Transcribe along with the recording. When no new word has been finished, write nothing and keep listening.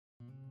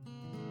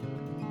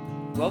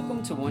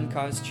Welcome to One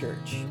Cause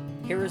Church.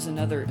 Here is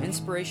another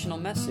inspirational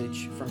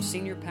message from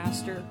Senior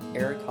Pastor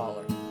Eric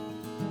Holler.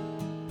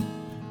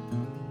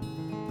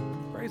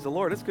 Praise the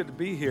Lord. It's good to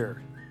be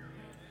here.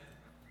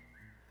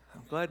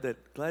 I'm glad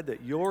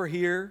that you're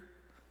here.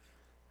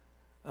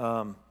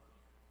 The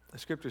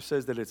scripture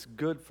says that it's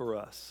good for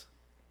us.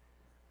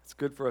 It's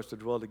good for us to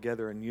dwell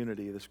together in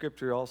unity. The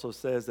scripture also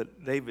says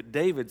that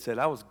David said,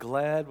 I was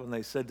glad when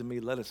they said to me,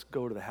 let us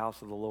go to the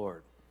house of the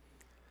Lord.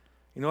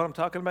 You know what I'm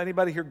talking about?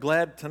 Anybody here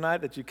glad tonight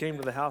that you came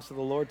to the house of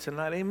the Lord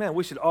tonight? Amen.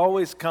 We should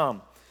always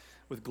come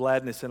with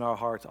gladness in our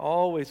hearts.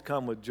 Always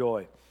come with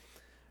joy.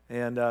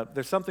 And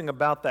there's something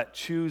about that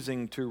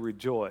choosing to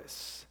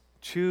rejoice.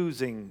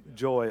 Choosing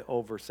joy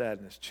over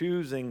sadness.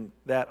 Choosing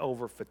that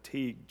over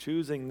fatigue.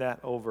 Choosing that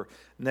over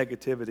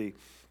negativity.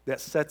 That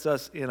sets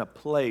us in a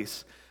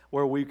place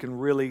where we can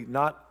really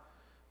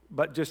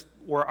but just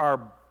where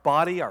our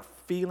body, our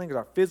feelings,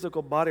 our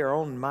physical body, our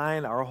own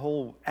mind, our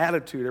whole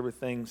attitude,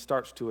 everything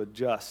starts to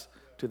adjust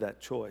to that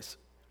choice.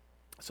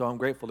 So I'm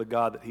grateful to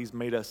God that He's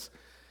made us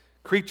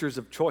creatures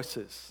of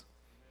choices.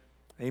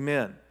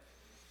 Amen.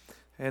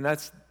 And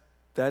that's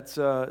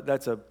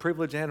a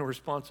privilege and a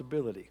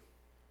responsibility.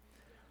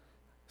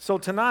 So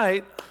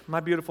tonight, my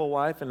beautiful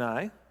wife and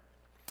I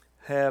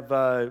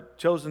have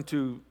chosen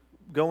to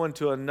go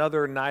into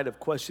another night of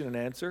question and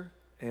answer,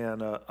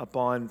 and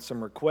upon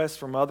some requests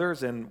from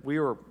others, and we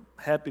were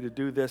happy to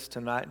do this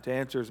tonight and to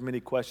answer as many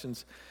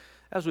questions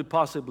as we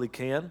possibly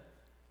can.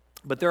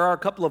 But there are a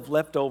couple of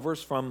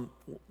leftovers from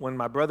when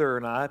my brother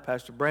and I,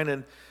 Pastor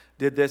Brandon,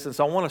 did this, and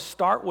so I want to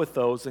start with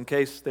those in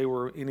case they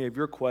were any of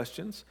your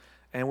questions,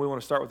 and we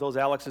want to start with those.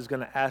 Alex is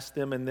going to ask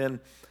them, and then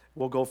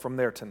we'll go from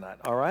there tonight.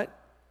 All right?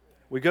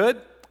 We good?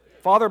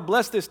 Father,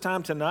 bless this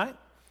time tonight.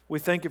 We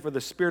thank you for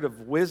the spirit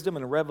of wisdom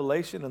and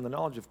revelation and the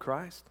knowledge of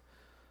Christ.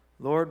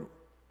 Lord,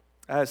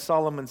 as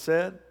Solomon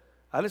said,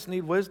 I just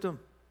need wisdom.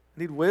 I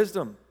need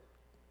wisdom.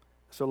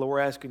 So, Lord, we're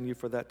asking you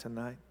for that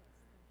tonight.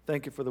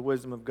 Thank you for the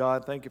wisdom of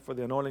God. Thank you for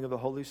the anointing of the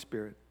Holy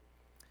Spirit.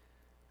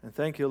 And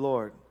thank you,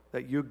 Lord,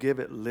 that you give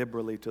it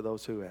liberally to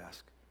those who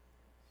ask.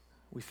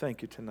 We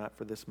thank you tonight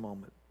for this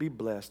moment. Be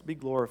blessed. Be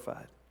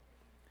glorified.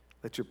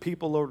 Let your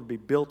people, Lord, be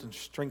built and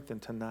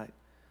strengthened tonight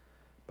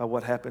by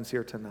what happens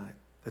here tonight.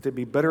 That they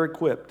be better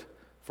equipped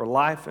for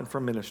life and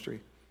for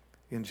ministry.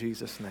 In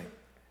Jesus' name.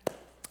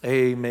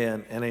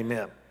 Amen and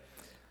amen.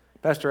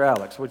 Pastor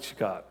Alex, what you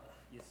got?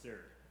 Yes, sir.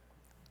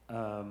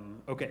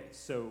 Okay,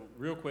 so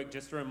real quick,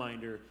 just a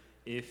reminder,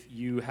 if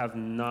you have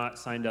not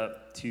signed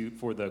up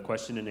for the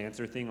question and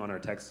answer thing on our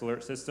text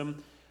alert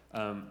system,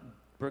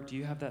 Brooke, do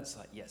you have that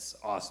slide? Yes,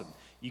 awesome.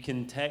 You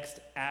can text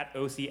at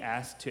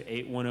OCAsk to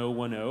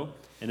 81010,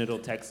 and it'll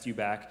text you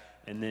back,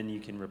 and then you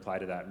can reply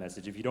to that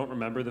message. If you don't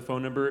remember the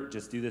phone number,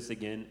 just do this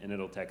again, and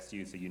it'll text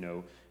you so you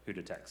know who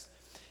to text.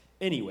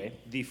 Anyway,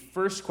 the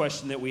first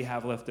question that we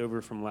have left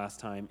over from last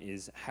time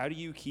is, how do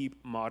you keep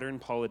modern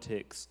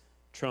politics,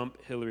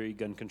 Trump, Hillary,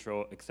 gun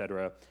control,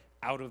 etc.,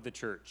 out of the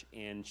church,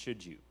 and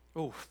should you?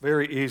 Oh,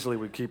 very easily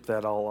we keep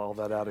that all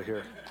that out of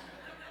here.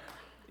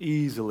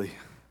 Easily.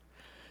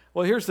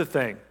 Well, here's the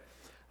thing.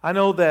 I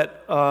know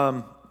that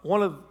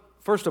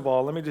first of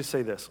all, let me just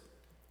say this.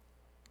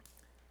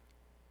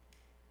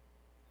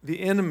 The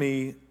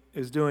enemy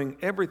is doing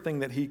everything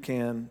that he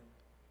can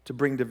to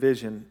bring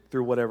division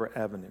through whatever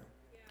avenue.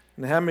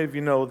 And how many of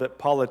you know that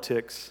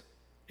politics,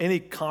 any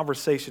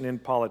conversation in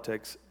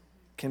politics,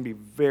 can be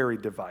very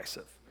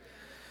divisive,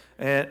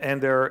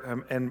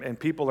 and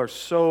people are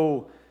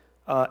so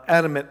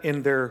adamant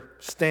in their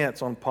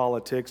stance on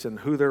politics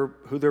and who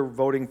they're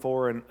voting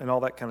for and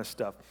all that kind of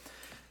stuff.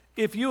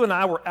 If you and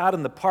I were out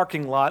in the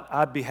parking lot,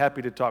 I'd be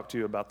happy to talk to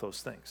you about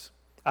those things.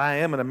 I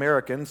am an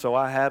American, so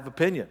I have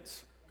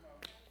opinions,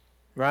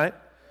 right?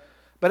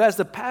 But as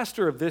the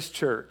pastor of this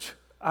church,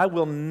 I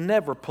will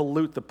never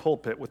pollute the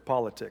pulpit with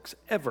politics,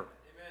 ever.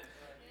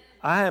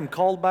 I am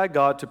called by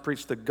God to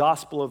preach the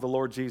gospel of the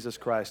Lord Jesus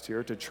Christ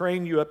here, to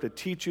train you up, to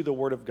teach you the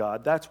word of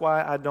God. That's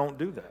why I don't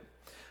do that.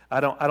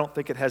 I don't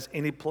think it has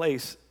any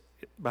place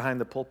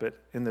behind the pulpit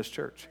in this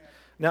church.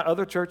 Now,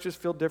 other churches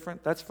feel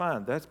different. That's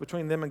fine. That's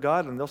between them and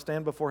God, and they'll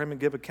stand before Him and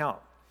give account.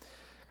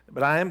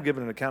 But I am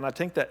giving an account. I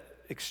take that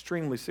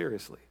extremely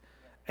seriously.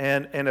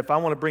 And if I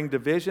want to bring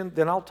division,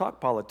 then I'll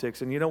talk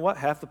politics. And you know what?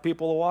 Half the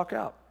people will walk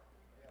out.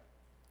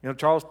 You know,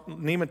 Charles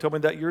Neiman told me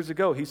that years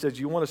ago. He says,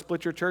 you want to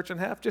split your church in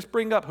half? Just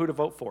bring up who to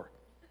vote for.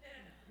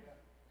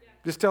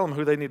 Just tell them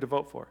who they need to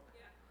vote for.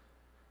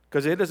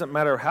 Because it doesn't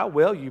matter how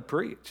well you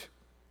preach.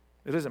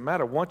 It doesn't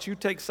matter. Once you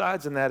take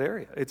sides in that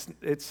area, it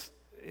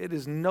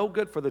is no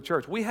good for the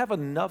church. We have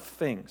enough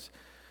things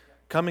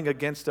coming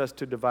against us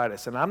to divide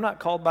us. And I'm not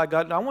called by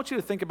God. Now, I want you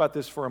to think about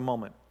this for a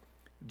moment.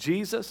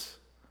 Jesus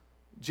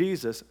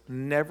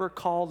never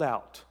called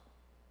out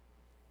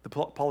the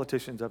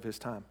politicians of His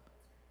time.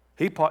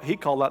 He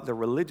called out the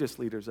religious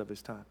leaders of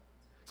His time.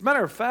 As a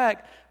matter of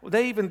fact,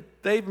 they even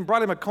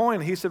brought Him a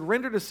coin. He said,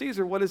 render to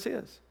Caesar what is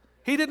his.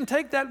 He didn't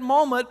take that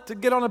moment to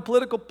get on a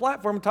political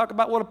platform and talk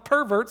about what a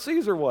pervert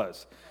Caesar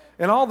was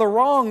and all the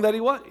wrong that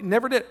he was.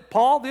 Never did.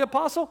 Paul, the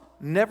apostle,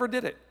 never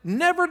did it.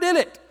 Never did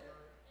it.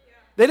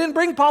 They didn't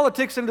bring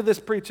politics into this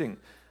preaching.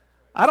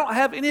 I don't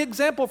have any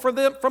example from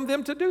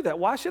them to do that.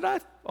 Why should I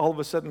all of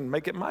a sudden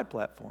make it my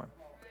platform?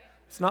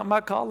 It's not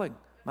my calling.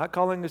 My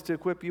calling is to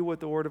equip you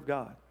with the Word of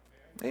God.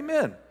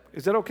 Amen.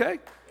 Is that okay?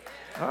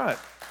 All right.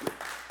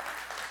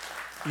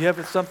 You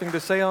have something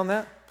to say on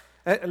that?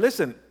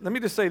 Listen, let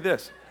me just say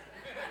this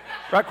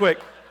right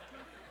quick.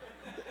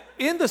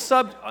 In the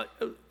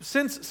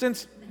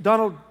since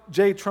Donald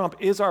J. Trump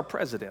is our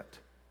president,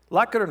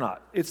 like it or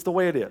not, it's the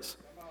way it is.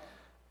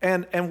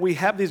 And we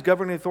have these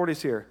governing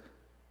authorities here.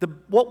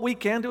 What we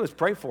can do is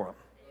pray for them.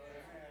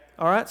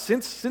 All right?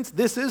 Since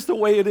this is the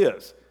way it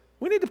is,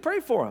 we need to pray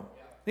for them.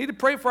 We need to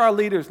pray for our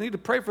leaders. We need to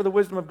pray for the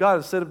wisdom of God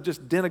instead of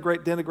just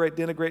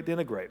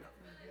denigrate.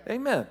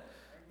 Amen.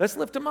 Let's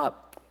lift them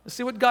up. Let's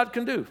see what God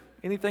can do.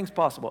 Anything's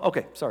possible.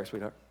 Okay, sorry,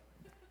 sweetheart.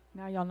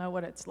 Now y'all know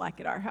what it's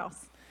like at our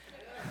house.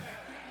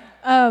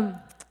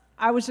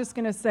 I was just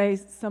going to say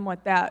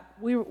somewhat that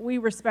we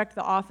respect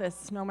the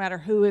office no matter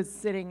who is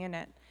sitting in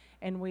it,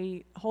 and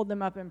we hold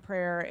them up in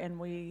prayer, and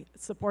we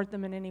support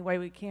them in any way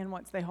we can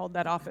once they hold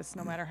that office,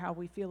 no matter how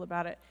we feel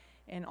about it,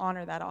 and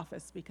honor that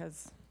office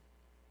because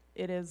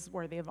it is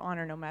worthy of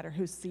honor no matter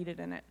who's seated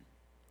in it.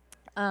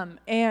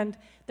 And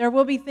there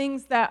will be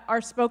things that are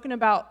spoken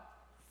about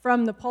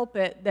from the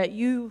pulpit that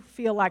you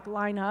feel like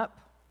line up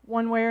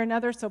one way or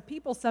another. So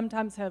people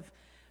sometimes have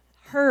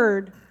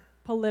heard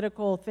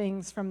political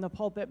things from the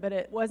pulpit, but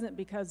it wasn't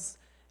because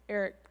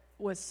Eric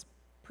was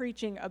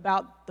preaching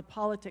about the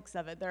politics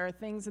of it. There are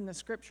things in the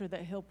scripture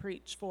that he'll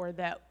preach for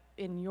that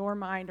in your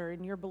mind or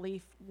in your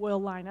belief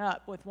will line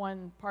up with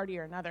one party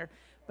or another,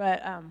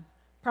 but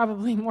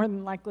probably more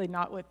than likely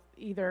not with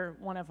either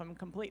one of them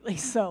completely.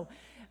 So,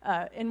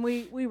 and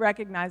we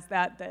recognize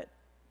that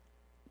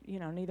you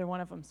know, neither one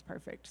of them's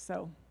perfect.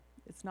 So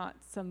it's not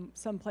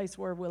some place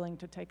we're willing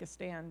to take a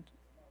stand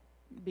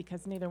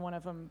because neither one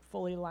of them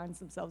fully aligns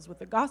themselves with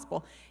the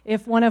gospel.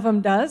 If one of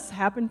them does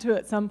happen to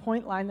at some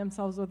point line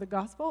themselves with the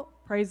gospel,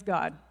 praise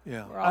God.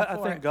 Yeah, I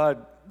thank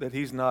God that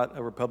he's not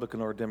a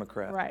Republican or a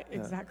Democrat. Right,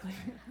 exactly.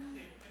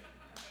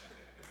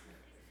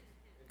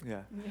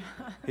 Yeah.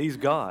 He's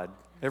God.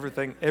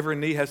 Every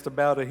knee has to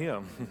bow to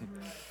him.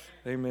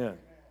 Amen.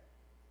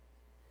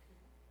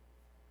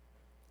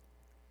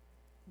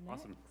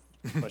 Awesome.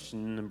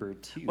 Question number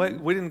 2.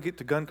 Wait, we didn't get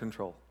to gun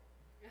control.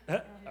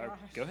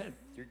 Go ahead.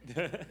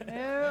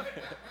 Nope.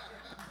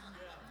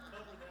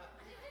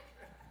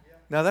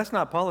 Now, that's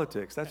not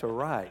politics. That's a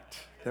right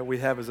that we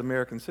have as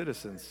American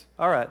citizens.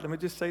 All right, let me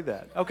just say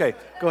that. Okay,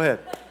 go ahead.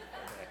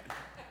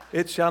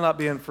 It shall not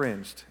be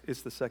infringed.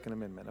 It's the Second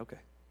Amendment. Okay.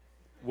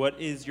 What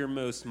is your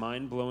most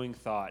mind-blowing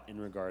thought in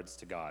regards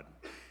to God?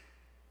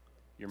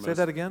 Say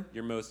that again?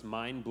 Your most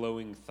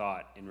mind-blowing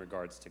thought in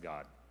regards to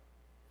God.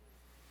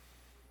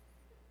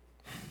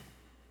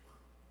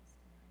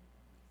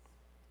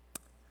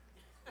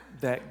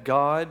 That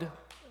God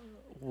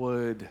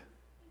would,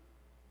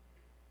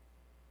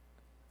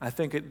 I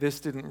think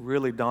this didn't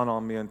really dawn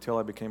on me until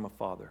I became a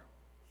father,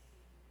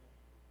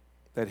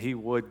 that he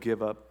would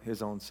give up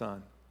his own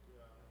son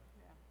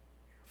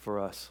for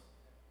us,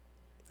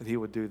 that he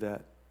would do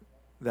that.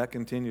 That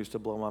continues to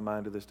blow my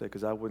mind to this day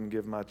because I wouldn't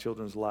give my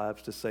children's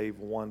lives to save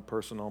one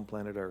person on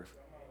planet Earth.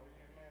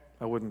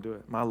 I wouldn't do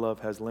it. My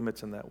love has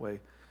limits in that way,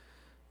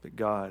 but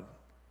God,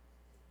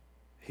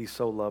 he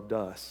so loved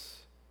us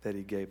that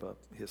he gave up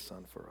his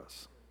son for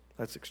us.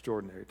 That's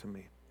extraordinary to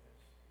me.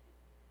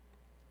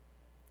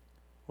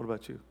 What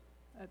about you?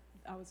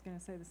 I was going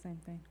to say the same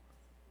thing.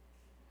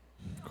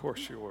 Of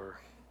course you were.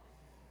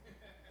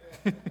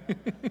 I'm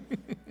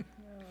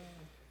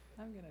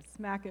going to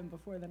smack him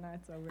before the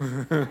night's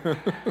over.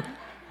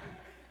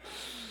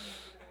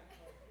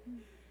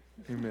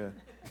 Amen.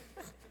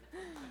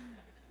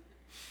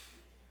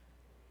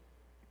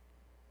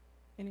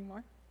 Any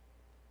more?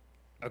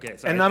 Okay.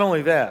 So And not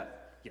only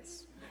that,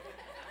 yes.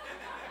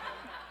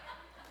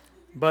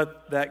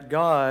 but that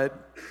God,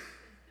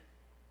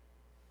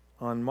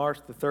 on March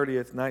the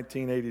 30th,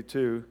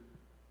 1982,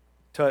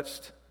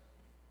 touched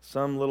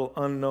some little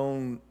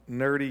unknown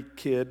nerdy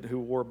kid who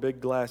wore big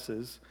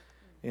glasses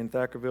in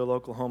Thackerville,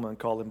 Oklahoma, and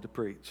called him to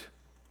preach.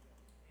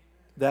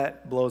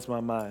 That blows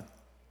my mind.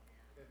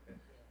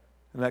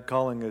 And that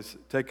calling has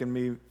taken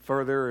me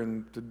further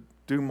and to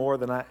do more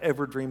than I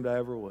ever dreamed I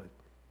ever would.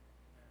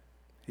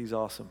 He's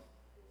awesome.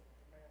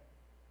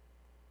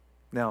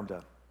 Now I'm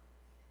done.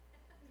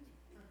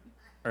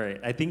 All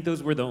right. I think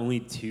those were the only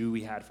 2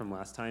 we had from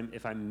last time.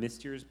 If I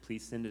missed yours,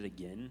 please send it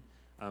again.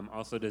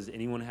 Also, does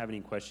anyone have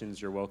any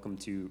questions? You're welcome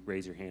to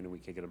raise your hand and we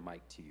can get a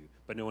mic to you.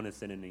 But no one has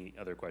sent any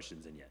other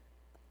questions in yet.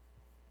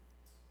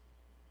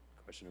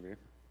 Question over here.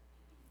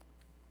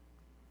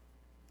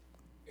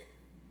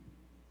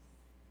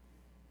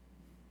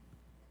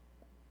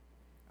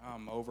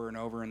 Over and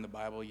over in the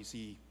Bible, you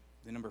see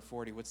the number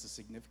 40. What's the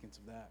significance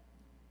of that?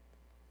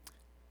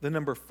 The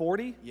number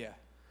 40? Yeah.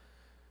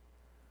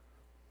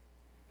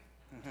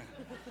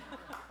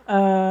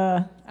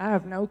 I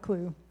have no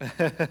clue.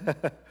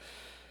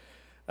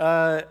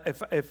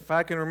 If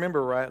I can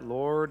remember right,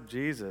 Lord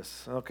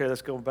Jesus. Okay,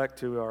 let's go back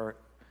to our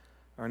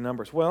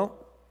numbers.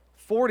 Well,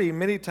 40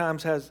 many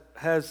times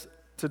has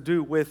to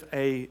do with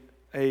a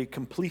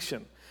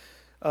completion.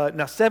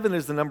 Now, 7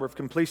 is the number of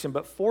completion,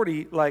 but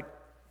 40, like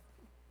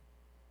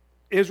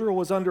Israel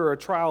was under a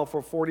trial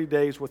for 40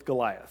 days with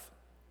Goliath,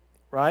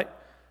 right?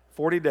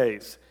 40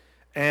 days.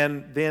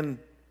 And then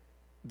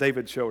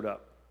David showed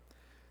up.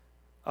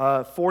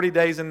 40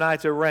 days and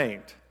nights it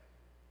rained,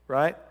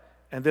 right?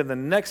 And then the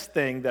next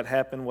thing that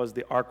happened was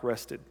the ark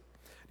rested.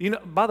 You know,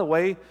 by the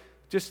way,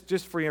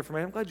 just for your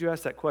information, I'm glad you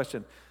asked that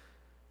question.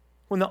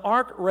 When the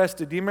ark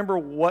rested, do you remember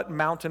what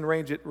mountain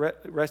range it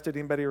rested?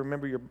 Anybody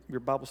remember your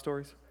Bible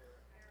stories?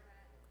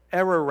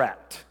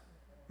 Ararat.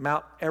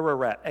 Mount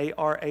Ararat.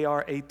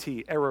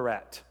 A-R-A-R-A-T.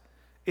 Ararat.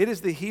 It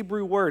is the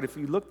Hebrew word. If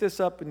you look this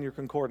up in your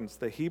concordance,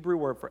 the Hebrew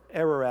word for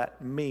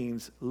Ararat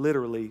means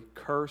literally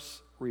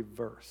curse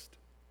reversed.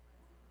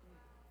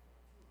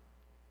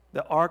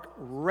 The ark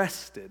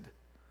rested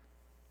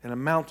in a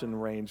mountain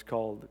range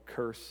called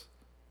curse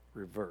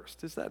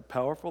reversed. Is that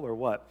powerful or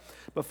what?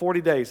 But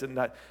 40 days. And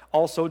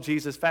also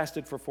Jesus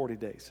fasted for 40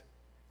 days,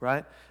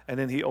 right? And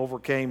then he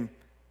overcame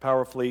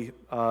powerfully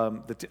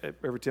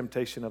every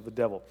temptation of the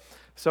devil.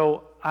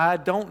 So I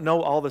don't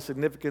know all the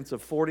significance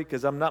of 40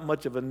 because I'm not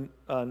much of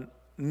a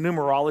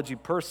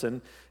numerology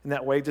person in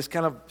that way, just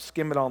kind of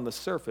skim it on the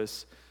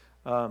surface.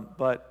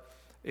 But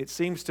it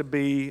seems to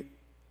be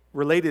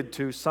related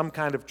to some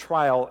kind of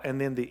trial and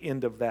then the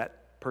end of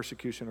that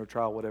persecution or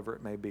trial, whatever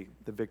it may be,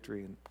 the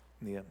victory in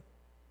the end.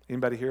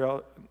 Anybody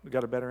here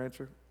got a better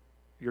answer?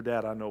 Your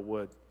dad, I know,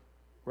 would.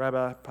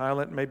 Rabbi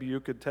Pilate, maybe you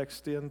could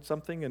text in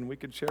something and we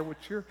could share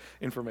what your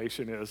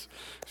information is.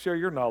 Share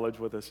your knowledge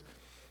with us.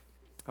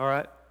 All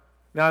right.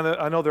 Now,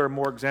 I know there are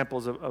more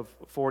examples of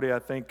 40. I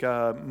think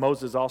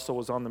Moses also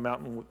was on the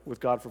mountain with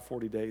God for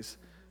 40 days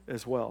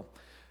as well.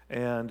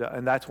 And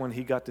that's when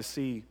he got to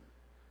see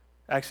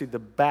actually the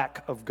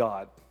back of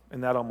God,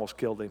 and that almost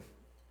killed him.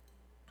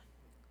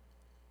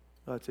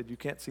 God said, "You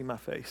can't see my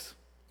face.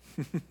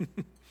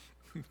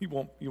 You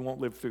won't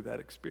live through that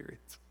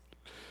experience."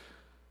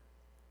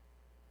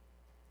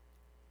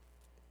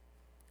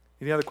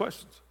 Any other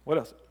questions? What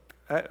else?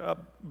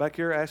 Back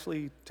here,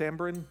 Ashley,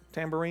 tambourine.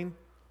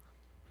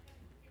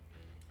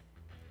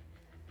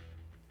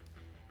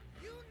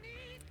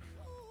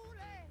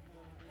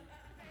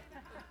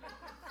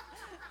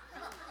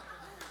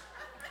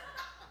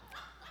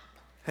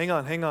 Hang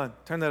on.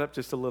 Turn that up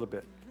just a little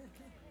bit.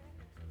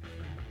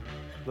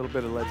 A little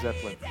bit of Led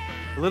Zeppelin.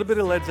 A little bit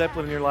of Led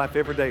Zeppelin in your life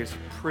every day is a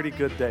pretty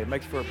good day.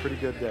 Makes for a pretty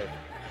good day.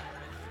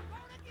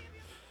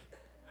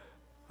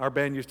 Our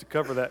band used to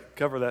cover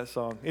that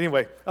song.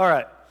 Anyway, all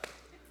right.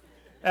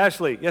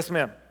 Ashley, yes,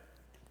 ma'am.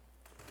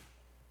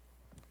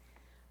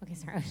 Okay,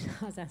 sorry.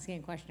 I was asking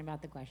a question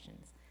about the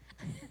questions.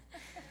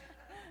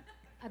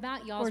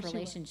 About y'all's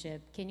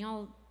relationship, can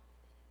y'all,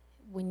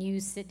 when you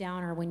sit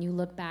down or when you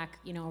look back,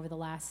 over the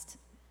last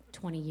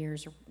 20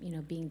 years,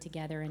 being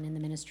together and in the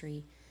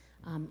ministry,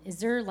 is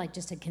there like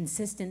just a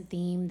consistent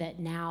theme that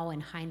now in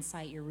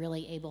hindsight you're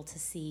really able to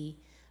see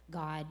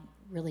God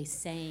really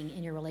saying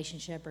in your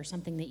relationship, or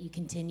something that you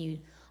continue,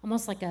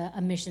 almost like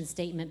a mission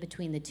statement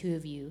between the two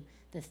of you,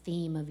 the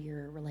theme of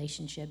your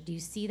relationship? Do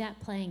you see that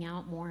playing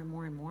out more and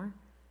more and more?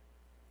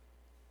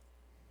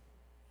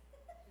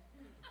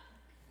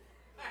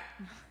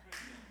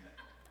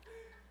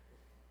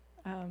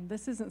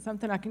 This isn't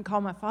something I can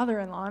call my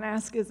father-in-law and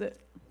ask, is it?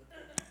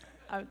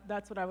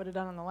 That's what I would have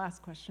done on the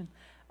last question.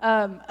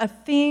 A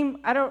theme,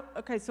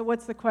 okay, so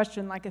what's the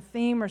question? Like a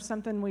theme or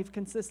something we've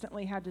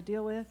consistently had to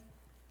deal with?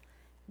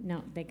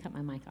 No, they cut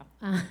my mic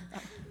off.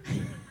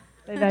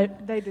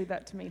 They do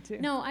that to me too.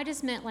 No, I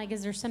just meant like,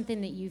 is there something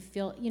that you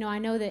feel, I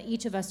know that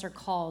each of us are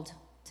called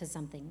to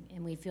something,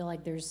 and we feel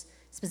like there's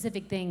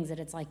specific things that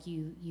it's like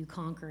you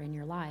conquer in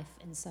your life.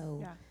 And so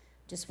Yeah.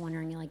 just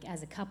wondering, like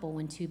as a couple,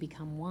 when two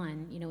become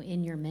one,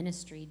 in your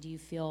ministry, do you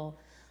feel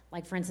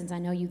like, for instance, I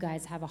know you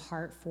guys have a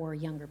heart for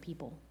younger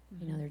people.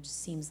 Mm-hmm. There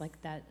just seems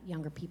like that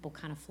younger people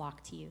kind of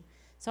flock to you.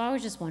 So I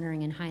was just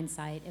wondering in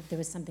hindsight if there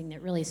was something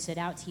that really stood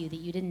out to you that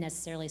you didn't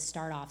necessarily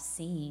start off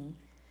seeing,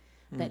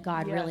 but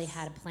God really Yes.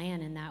 had a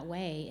plan in that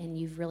way, and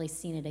you've really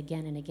seen it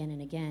again and again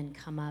and again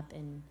come up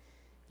and,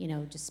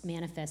 just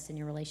manifest in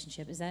your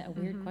relationship. Is that a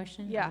weird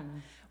question? I Yeah. don't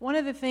know. One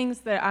of the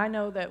things that I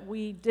know that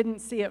we didn't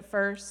see at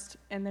first,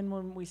 and then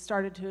when we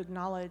started to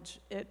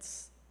acknowledge,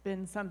 it's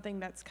been something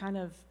that's kind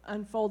of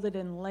unfolded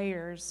in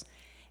layers,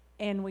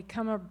 and we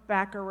come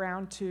back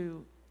around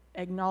to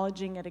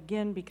acknowledging it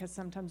again because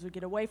sometimes we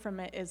get away from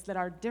it, is that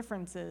our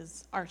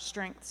differences are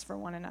strengths for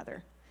one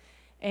another.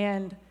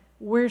 And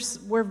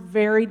we're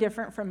very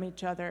different from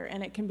each other,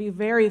 and it can be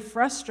very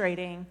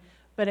frustrating,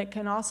 but it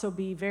can also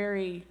be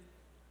very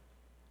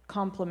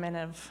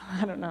complimentive.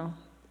 I don't know,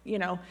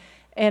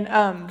 and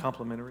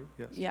Complimentary,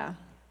 yes. yeah.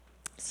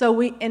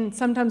 So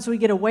sometimes we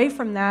get away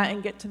from that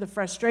and get to the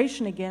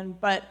frustration again,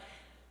 but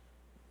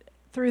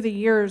through the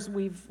years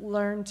we've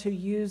learned to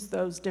use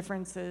those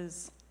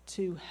differences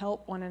to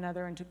help one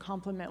another and to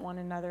complement one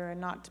another,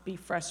 and not to be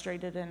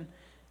frustrated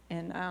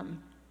and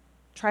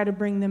try to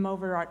bring them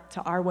over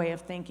to our way of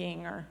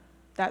thinking or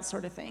that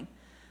sort of thing.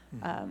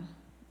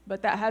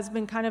 But that has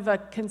been kind of a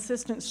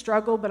consistent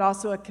struggle, but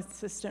also a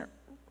consistent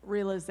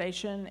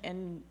realization,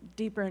 and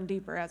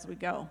deeper as we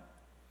go.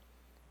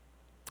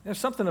 There's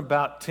something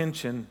about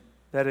tension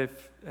that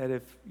if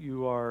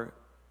you are,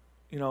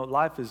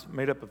 life is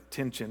made up of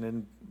tension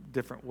in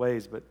different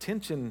ways, but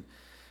tension,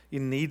 you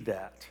need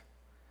that.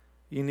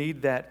 You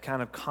need that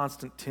kind of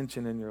constant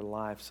tension in your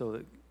life so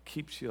that it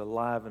keeps you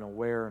alive and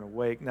aware and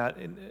awake. Now,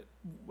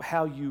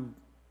 how you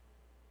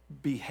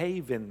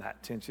behave in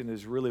that tension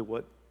is really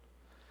what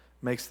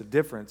makes the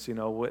difference.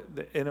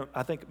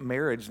 I think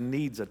marriage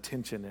needs a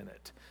tension in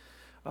it.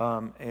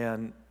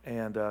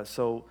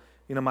 So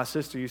my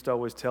sister used to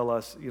always tell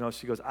us,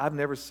 she goes, I've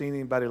never seen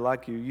anybody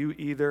like you. You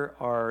either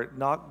are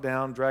knocked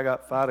down, drag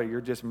out fight, or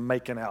you're just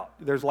making out.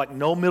 There's like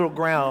no middle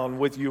ground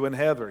with you and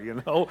Heather,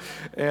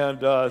 And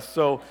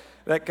so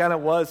that kind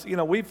of was,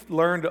 we've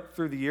learned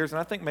through the years, and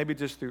I think maybe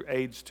just through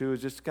age too,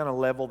 is just kind of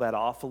level that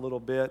off a little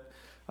bit.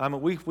 I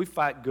mean, we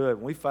fight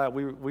good. We fight,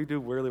 we do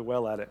really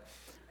well at it.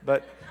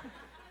 But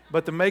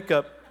the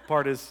makeup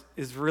part is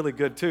really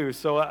good too.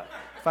 So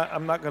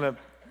I'm not going to,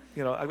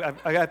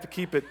 I have to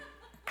keep it,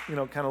 kind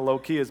of low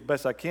key as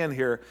best I can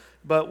here.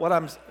 But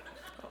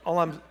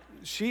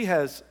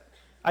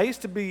I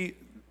used to be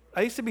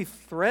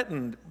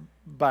threatened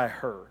by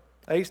her.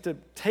 I used to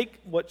take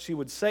what she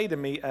would say to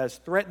me as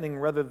threatening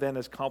rather than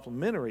as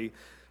complimentary,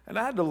 and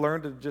I had to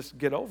learn to just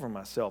get over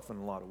myself in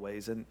a lot of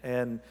ways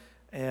and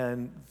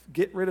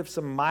get rid of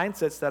some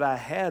mindsets that I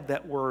had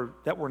that were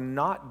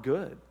not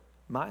good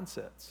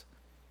mindsets,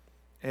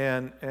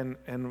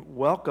 and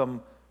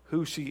welcome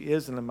who she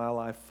is in my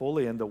life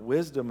fully, and the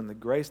wisdom and the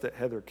grace that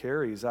Heather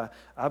carries.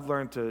 I've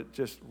learned to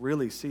just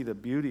really see the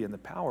beauty and the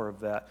power of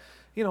that.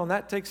 And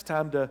that takes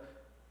time to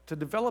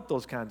develop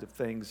those kinds of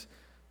things.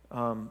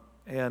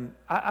 And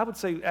I would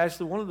say,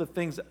 Ashley, one of the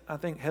things I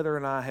think Heather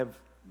and I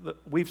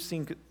we've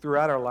seen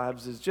throughout our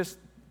lives is just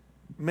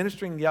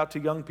ministering out to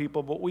young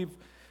people, but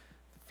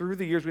through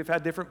the years, we've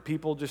had different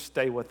people just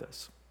stay with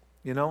us,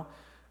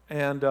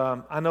 And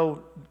I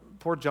know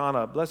poor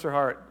Jonna, bless her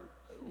heart,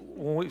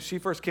 when she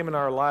first came into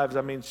our lives,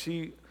 I mean,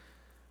 she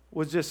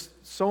was just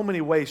so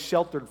many ways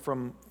sheltered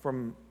from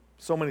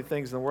so many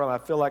things in the world. I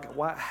feel like,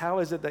 how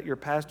is it that your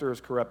pastor is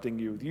corrupting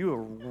you? You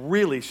are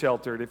really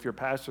sheltered if your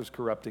pastor is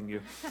corrupting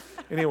you.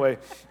 Anyway,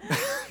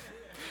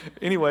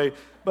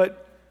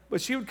 but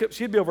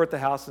she'd be over at the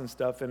house and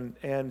stuff,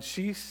 and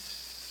she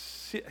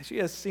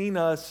has seen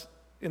us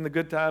in the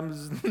good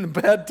times and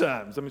the bad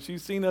times. I mean,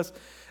 she's seen us,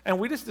 and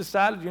we just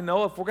decided, if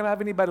we're going to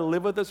have anybody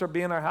live with us or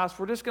be in our house,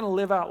 we're just going to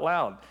live out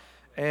loud.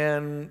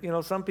 And,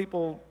 some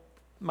people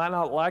might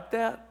not like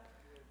that,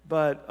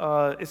 but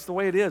it's the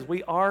way it is.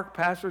 We are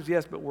pastors,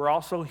 yes, but we're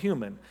also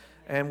human.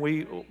 And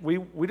we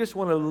just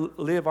want to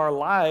live our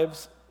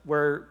lives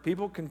where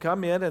people can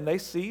come in and they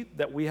see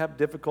that we have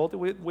difficulty,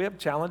 we have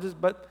challenges,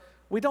 but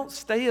we don't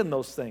stay in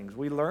those things.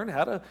 We learn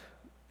how to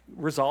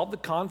resolve the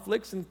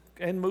conflicts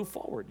and move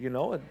forward,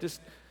 and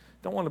just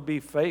don't want to be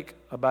fake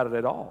about it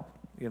at all,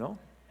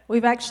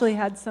 We've actually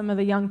had some of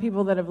the young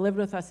people that have lived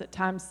with us at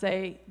times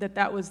say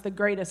that was the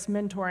greatest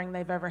mentoring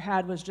they've ever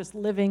had, was just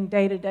living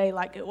day to day.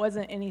 Like, it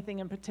wasn't anything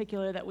in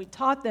particular that we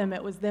taught them,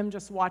 it was them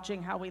just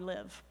watching how we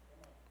live.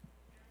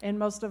 And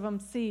most of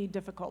them see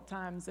difficult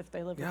times if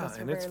they live with us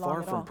for very long at all. Yeah,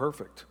 and it's far from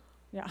perfect.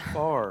 Yeah.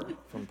 Far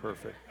from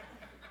perfect.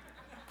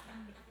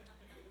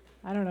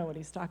 I don't know what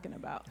he's talking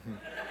about.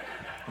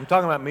 I'm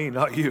talking about me,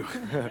 not you.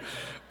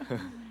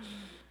 Of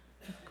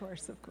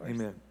course.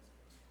 Amen.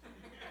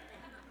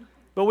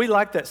 But we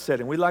like that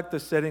setting. We like the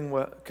setting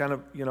where kind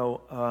of,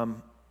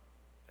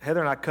 Heather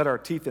and I cut our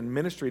teeth in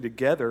ministry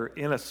together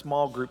in a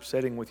small group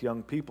setting with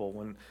young people.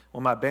 When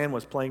my band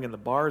was playing in the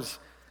bars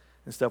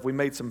and stuff, we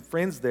made some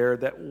friends there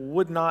that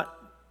would not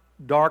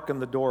darken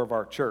the door of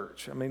our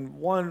church. I mean,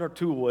 one or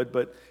two would,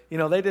 but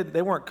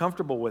they weren't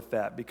comfortable with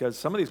that because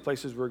some of these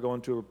places we were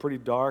going to were pretty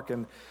dark.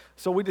 And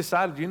so we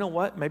decided, you know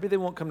what? Maybe they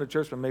won't come to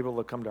church, but maybe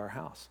they'll come to our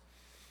house.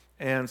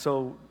 And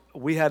so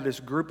we had this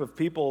group of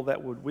people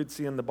that we'd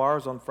see in the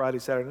bars on Friday,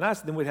 Saturday nights,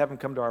 and then we'd have them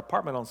come to our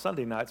apartment on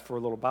Sunday nights for a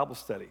little Bible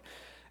study.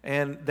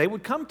 And they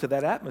would come to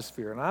that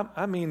atmosphere. And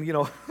I mean,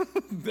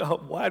 a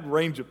wide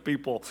range of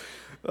people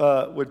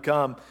would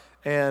come.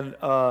 And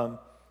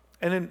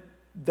then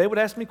they would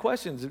ask me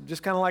questions,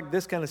 just kind of like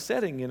this kind of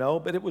setting,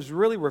 But it was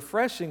really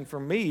refreshing for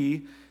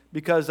me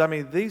because,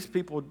 these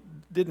people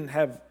didn't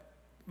have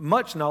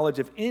much knowledge,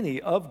 if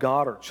any, of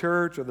God or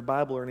church or the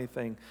Bible or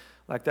anything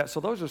like that. So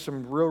those are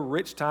some real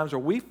rich times where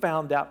we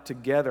found out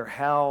together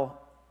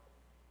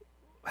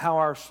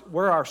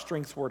where our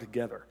strengths were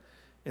together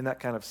in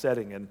that kind of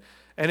setting.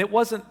 And it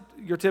wasn't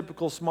your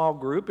typical small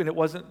group, and it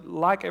wasn't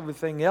like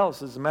everything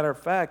else. As a matter of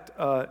fact,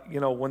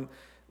 when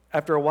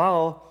after a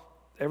while,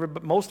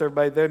 most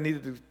everybody there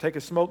needed to take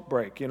a smoke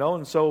break,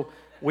 and so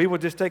we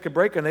would just take a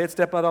break, and they'd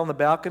step out on the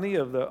balcony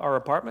of our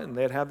apartment, and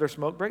they'd have their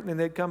smoke break, and then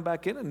they'd come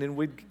back in, and then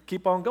we'd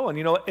keep on going.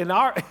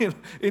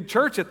 In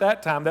church at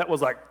that time, that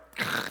was like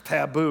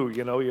taboo,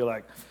 you're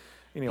like,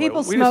 anyway,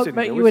 people smoke,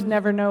 but you would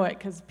never know it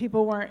because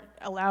people weren't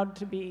allowed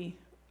to be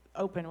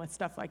open with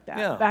stuff like that.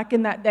 Yeah. Back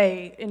in that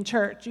day in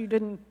church, you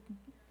didn't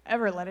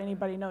ever let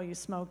anybody know you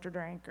smoked or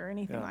drank or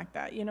anything Yeah. like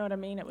that. You know what I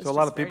mean? It was So a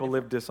lot just of very people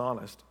different. live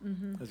dishonest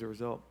as a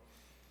result.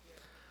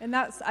 And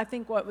that's, I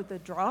think, what with the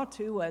draw,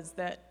 too, was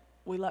that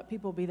we let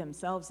people be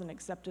themselves and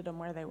accepted them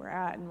where they were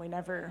at, and we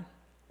never,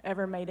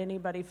 ever made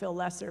anybody feel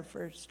lesser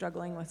for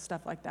struggling with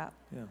stuff like that.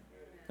 Yeah.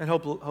 And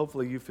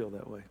hopefully you feel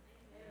that way,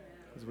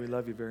 because we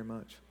love you very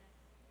much.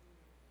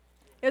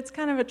 It's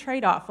kind of a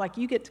trade-off. Like,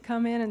 you get to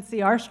come in and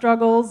see our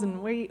struggles,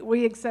 and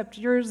we accept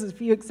yours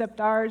if you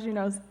accept ours. You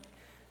know,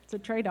 it's a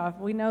trade-off.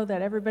 We know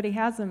that everybody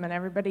has them, and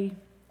everybody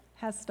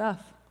has stuff.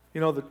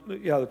 You know,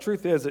 the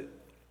truth is that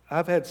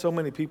I've had so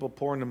many people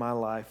pour into my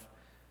life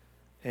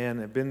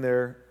and have been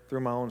there through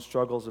my own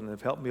struggles and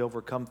have helped me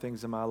overcome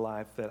things in my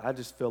life that I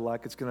just feel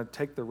like it's going to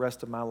take the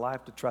rest of my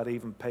life to try to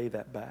even pay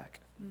that back.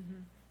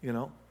 You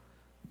know?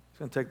 It's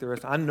going to take the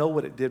rest. I know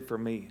what it did for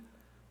me.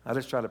 I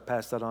just try to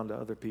pass that on to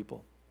other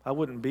people. I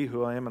wouldn't be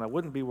who I am, and I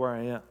wouldn't be where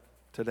I am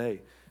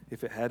today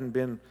if it hadn't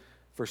been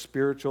for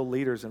spiritual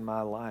leaders in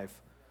my life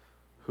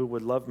who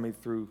would love me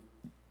through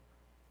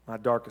my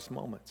darkest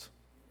moments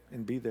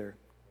and be there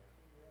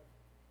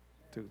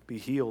to be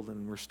healed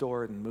and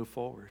restored and move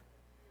forward.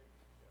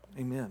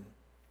 Amen.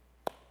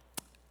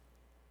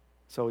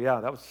 So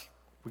yeah,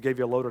 we gave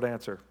you a loaded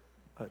answer.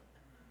 But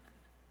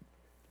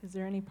Is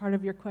there any part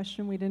of your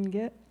question we didn't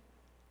get?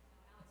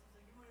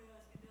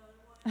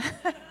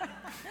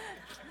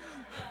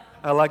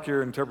 I like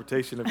your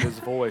interpretation of his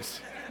voice.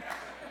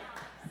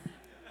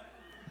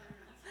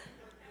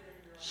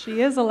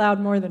 She is allowed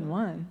more than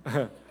one.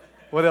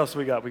 What else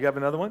we got? We got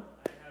another one?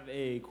 I have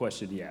a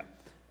question, yeah.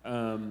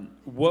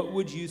 What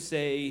would you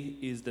say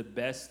is the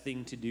best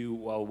thing to do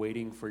while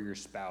waiting for your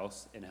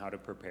spouse and how to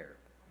prepare?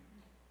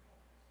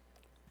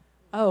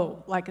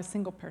 Oh, like a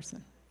single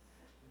person.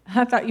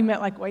 I thought you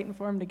meant like waiting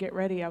for him to get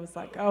ready. I was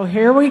like, oh,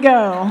 here we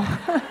go.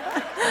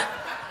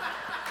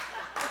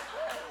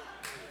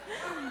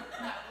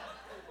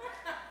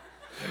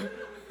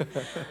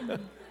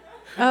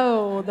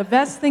 Oh, the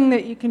best thing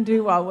that you can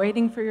do while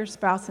waiting for your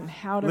spouse and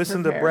how to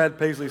Listen to prepare. Brad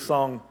Paisley's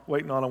song,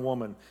 Waiting on a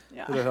Woman.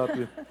 Yeah. It'll help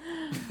you.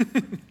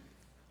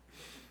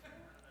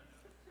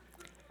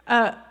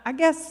 I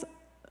guess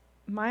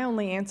my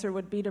only answer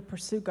would be to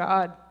pursue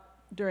God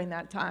during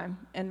that time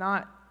and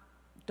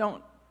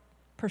don't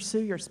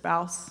pursue your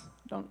spouse.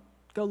 Don't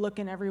go look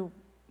in every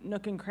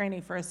nook and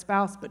cranny for a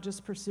spouse, but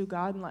just pursue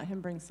God and let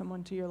him bring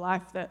someone to your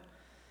life that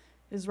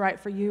is right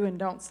for you, and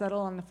don't settle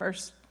on the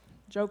first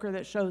joker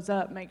that shows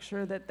up. Make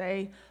sure that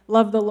they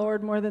love the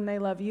Lord more than they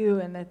love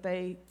you, and that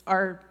they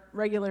are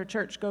regular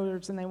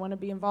churchgoers and they want to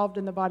be involved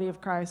in the body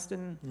of Christ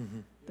and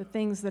the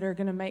things that are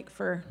going to make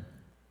for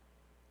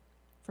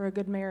a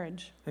good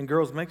marriage. And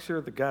girls, make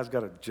sure the guy's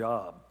got a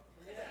job.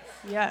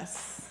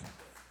 Yes.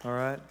 All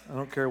right? I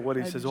don't care what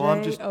he A says. Oh,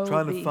 I'm just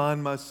trying to J-O-B.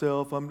 find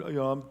myself. I'm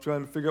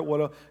trying to figure out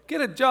what get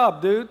a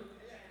job, dude.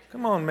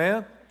 Come on,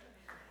 man.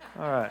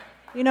 All right.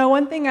 You know,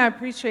 one thing I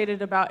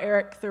appreciated about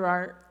Eric through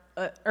our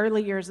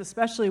early years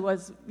especially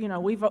was, you know,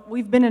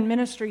 we've been in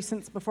ministry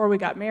since before we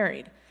got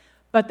married.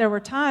 But there were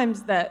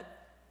times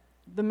that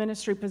the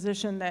ministry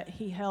position that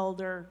he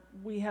held or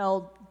we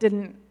held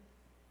didn't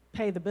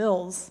pay the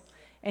bills.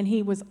 And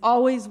he was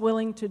always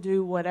willing to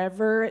do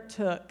whatever it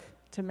took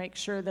to make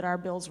sure that our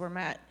bills were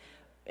met.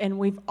 And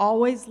we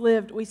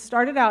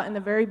started out in the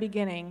very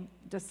beginning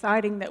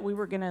deciding that we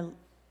were going to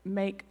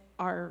make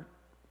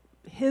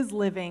his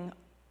living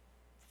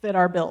fit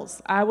our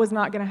bills. I was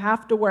not going to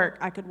have to work.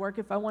 I could work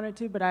if I wanted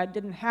to, but I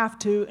didn't have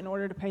to in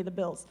order to pay the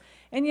bills.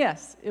 And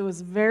yes, it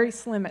was very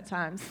slim at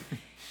times.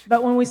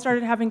 But when we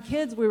started having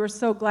kids, we were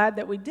so glad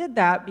that we did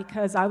that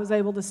because I was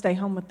able to stay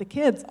home with the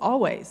kids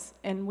always.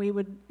 And we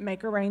would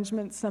make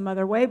arrangements some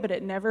other way, but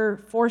it never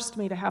forced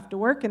me to have to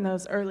work in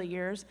those early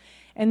years.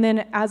 And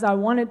then as I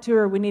wanted to,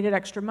 or we needed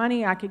extra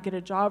money, I could get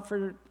a job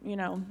for, you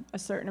know, a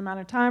certain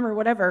amount of time or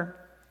whatever.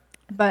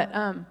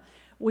 But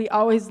we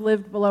always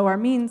lived below our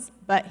means,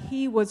 but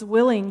he was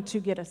willing to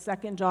get a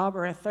second job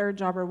or a third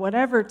job or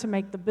whatever to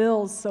make the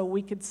bills so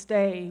we could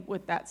stay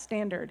with that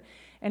standard.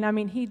 And I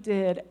mean, he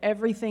did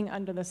everything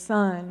under the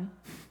sun,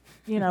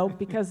 you know,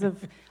 because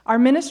of our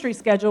ministry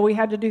schedule. We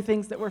had to do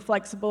things that were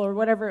flexible or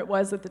whatever it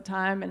was at the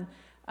time.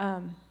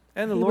 And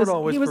the Lord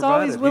always he was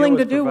provided. always He willing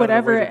to always do provided a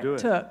whatever way to it do it.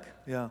 took.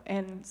 Yeah.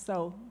 And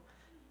so,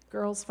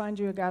 girls, find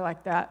you a guy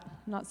like that,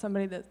 not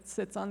somebody that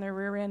sits on their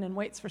rear end and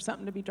waits for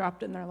something to be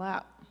dropped in their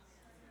lap.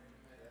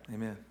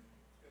 Amen.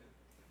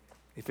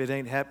 If it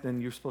ain't happening,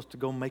 you're supposed to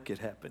go make it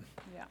happen.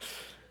 Yeah.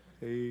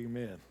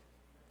 Amen.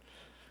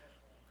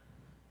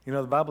 You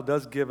know, the Bible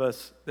does give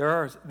us,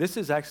 this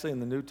is actually in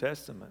the New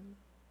Testament.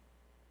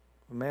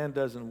 If a man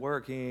doesn't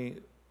work, he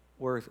ain't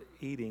worth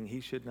eating. He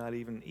should not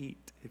even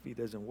eat if he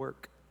doesn't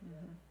work.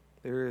 Mm-hmm.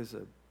 There is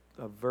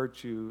a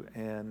virtue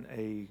and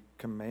a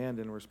command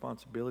and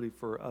responsibility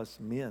for us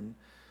men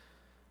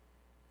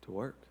to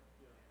work.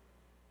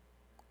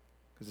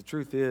 Because the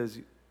truth is,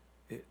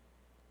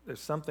 there's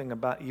something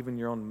about even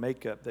your own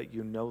makeup that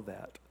you know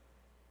that.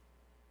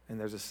 And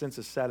there's a sense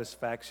of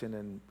satisfaction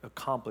and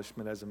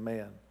accomplishment as a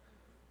man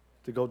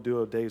to go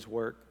do a day's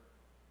work.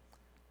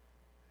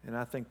 And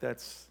I think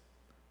that's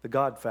the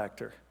God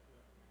factor.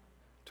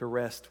 to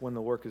rest when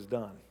the work is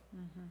done.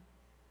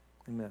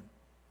 Amen.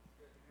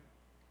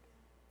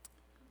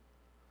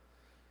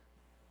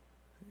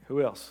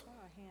 Who else?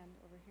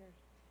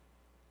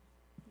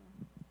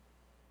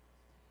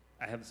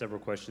 I have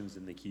several questions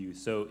in the queue.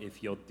 So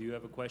if y'all do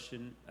have a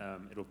question,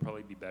 it'll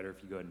probably be better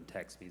if you go ahead and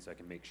text me so I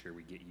can make sure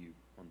we get you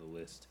on the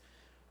list.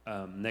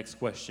 Next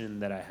question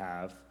that I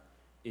have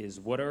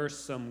is, what are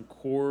some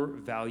core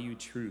value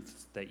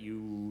truths that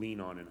you lean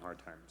on in hard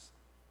times?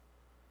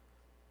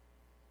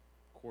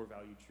 Core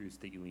value truths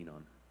that you lean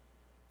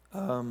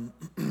on.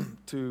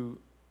 To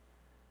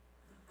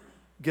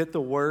get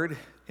the word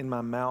in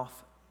my mouth,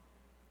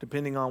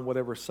 depending on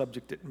whatever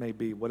subject it may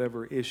be,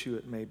 whatever issue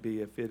it may be.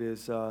 If it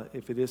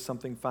is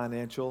something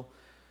financial,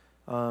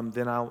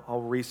 then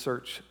I'll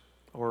research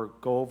or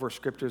go over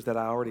scriptures that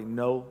I already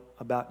know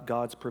about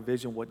God's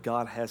provision, what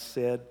God has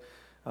said.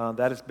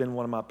 That has been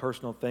one of my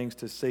personal things,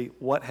 to see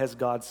what has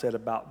God said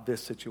about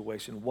this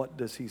situation. What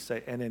does he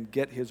say? And then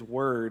get his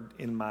word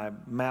in my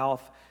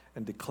mouth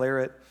and declare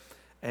it.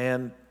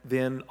 And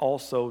then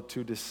also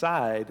to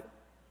decide,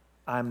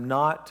 I'm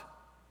not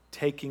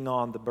taking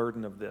on the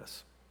burden of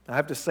this. I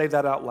have to say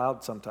that out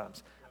loud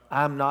sometimes.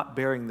 I'm not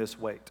bearing this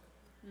weight.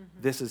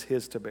 This is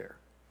his to bear.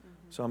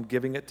 So I'm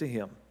giving it to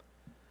him.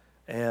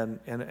 And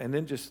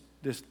then just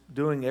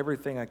doing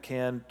everything I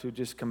can to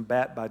just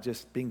combat by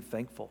just being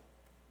thankful.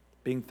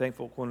 Being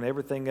thankful when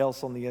everything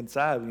else on the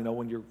inside,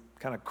 when you're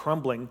kind of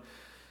crumbling,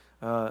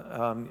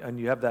 and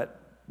you have that.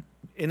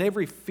 In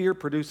every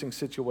fear-producing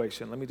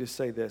situation, let me just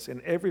say this,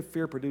 in every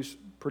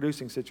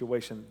fear-producing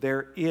situation,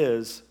 there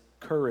is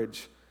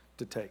courage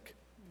to take.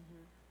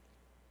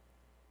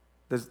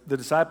 The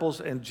disciples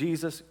and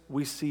Jesus,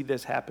 we see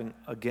this happen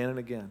again and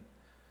again.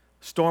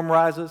 Storm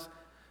rises,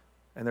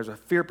 and there's a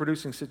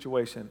fear-producing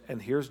situation,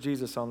 and here's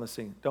Jesus on the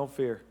scene. Don't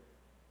fear.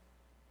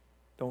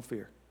 Don't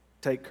fear.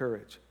 Take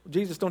courage.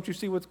 Jesus, don't you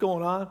see what's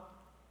going on?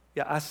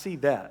 Yeah, I see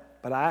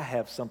that, but I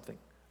have something.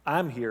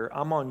 I'm here.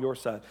 I'm on your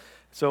side.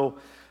 So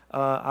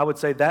I would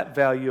say that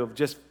value of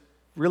just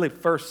really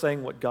first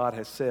saying what God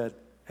has said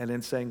and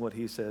then saying what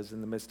he says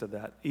in the midst of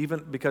that.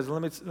 Even because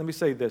let me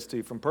say this to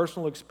you. From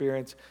personal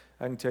experience,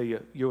 I can tell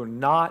you, you're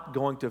not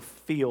going to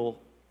feel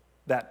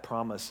that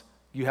promise.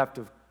 You have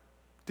to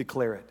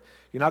declare it.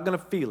 You're not going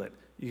to feel it.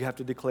 You have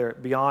to declare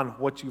it beyond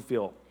what you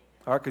feel.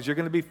 All right, because you're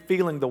going to be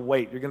feeling the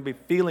weight. You're going to be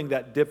feeling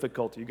that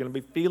difficulty. You're going to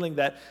be feeling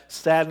that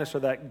sadness or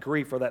that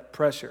grief or that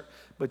pressure.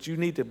 But you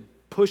need to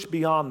push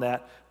beyond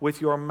that with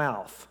your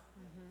mouth.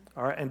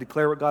 All right, and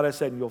declare what God has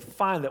said. And you'll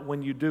find that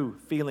when you do,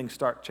 feelings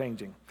start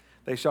changing.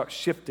 They start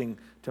shifting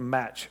to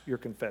match your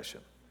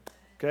confession.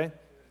 Okay?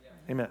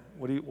 Amen.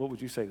 What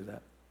would you say to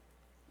that?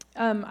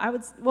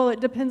 It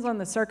depends on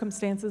the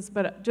circumstances,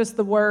 but just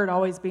the word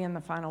always being the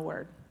final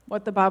word.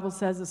 What the Bible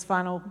says is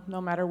final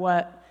no matter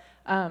what.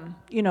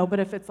 But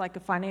if it's like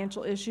a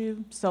financial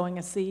issue, sowing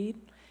a seed.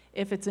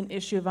 If it's an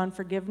issue of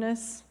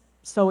unforgiveness,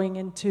 sowing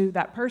into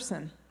that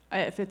person.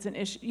 If it's an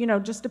issue,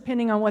 just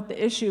depending on what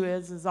the issue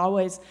is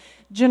always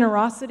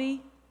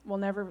generosity will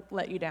never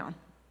let you down.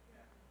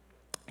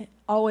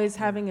 Always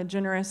having a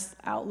generous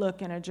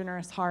outlook and a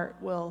generous heart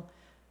will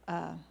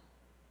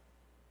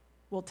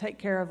take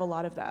care of a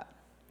lot of that.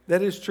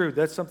 That is true.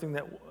 That's something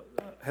that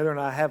Heather and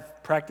I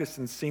have practiced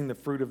and seen the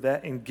fruit of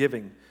that in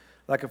giving.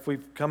 Like if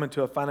we've come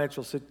into a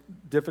financial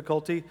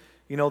difficulty,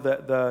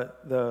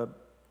 the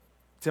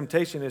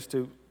temptation is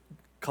to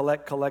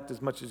collect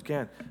as much as you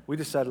can. We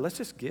decided, let's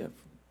just give.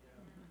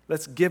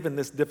 Let's give in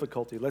this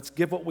difficulty. Let's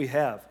give what we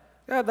have.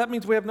 Yeah, that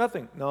means we have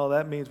nothing. No,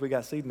 that means we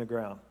got seed in the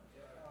ground.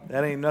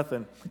 That ain't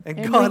nothing.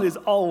 And God is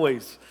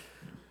always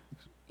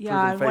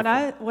Yeah, proven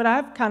faithful. what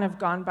I've kind of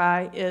gone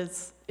by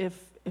is if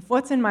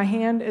what's in my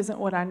hand isn't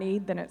what I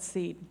need, then it's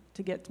seed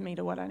to get me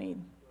to what I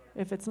need.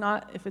 If it's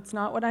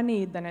not what I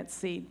need, then it's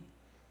seed.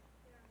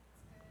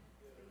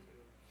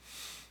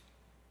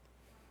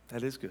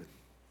 That is good.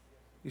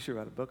 You should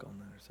write a book on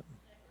that or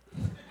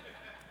something.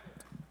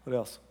 What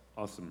else?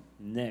 Awesome.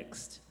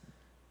 Next,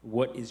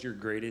 what is your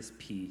greatest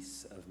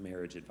piece of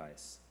marriage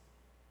advice?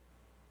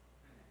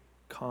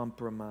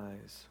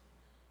 Compromise.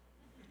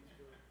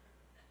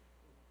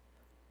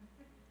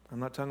 I'm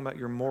not talking about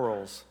your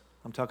morals.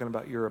 I'm talking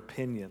about your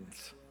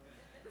opinions.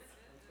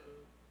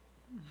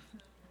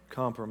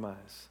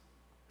 Compromise.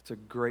 It's a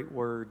great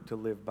word to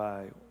live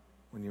by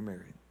when you're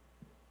married.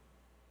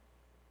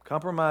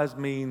 Compromise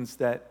means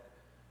that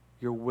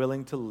you're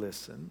willing to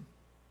listen.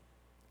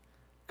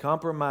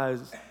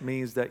 Compromise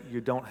means that you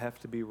don't have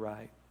to be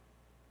right.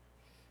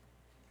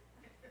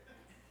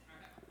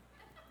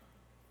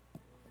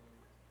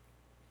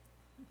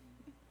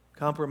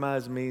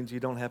 Compromise means you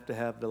don't have to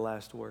have the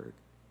last word.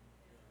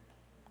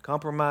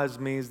 Compromise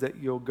means that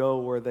you'll go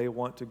where they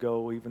want to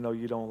go even though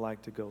you don't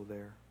like to go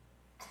there.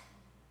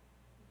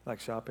 Like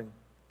shopping.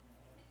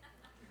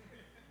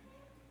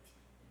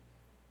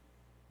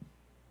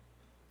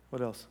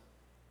 What else?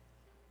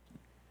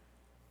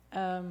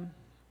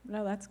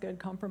 No, that's good,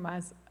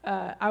 compromise.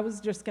 I was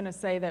just going to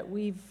say that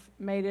we've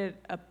made it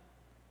a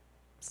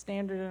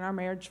standard in our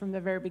marriage from the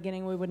very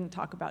beginning. We wouldn't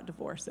talk about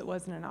divorce. It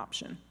wasn't an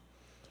option.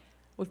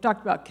 We've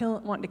talked about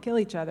wanting to kill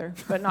each other,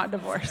 but not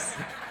divorce.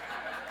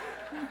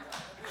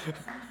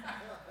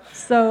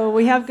 So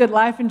we have good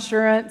life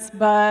insurance,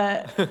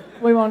 but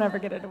we won't ever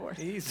get a divorce.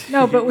 Easy,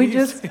 No, but we easy.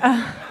 just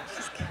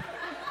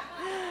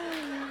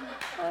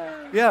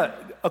Yeah,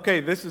 okay,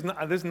 this is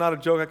not a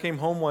joke. I came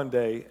home one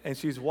day, and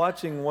she's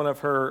watching one of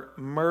her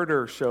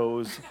murder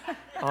shows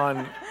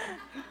on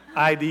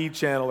ID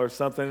channel or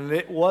something, and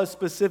it was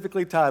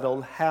specifically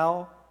titled,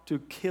 How to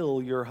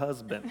Kill Your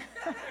Husband.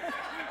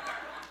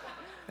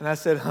 And I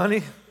said,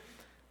 honey,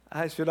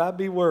 should I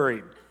be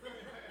worried?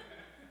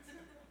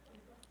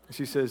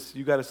 She says,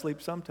 you got to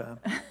sleep sometime.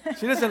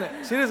 She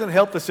doesn't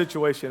help the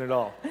situation at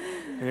all.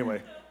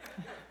 Anyway.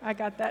 I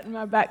got that in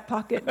my back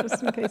pocket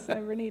just in case I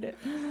ever need it.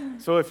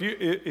 So if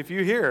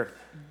you hear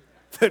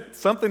that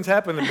something's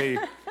happened to me,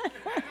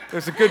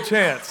 there's a good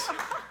chance.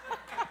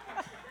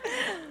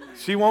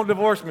 She won't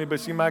divorce me,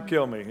 but she might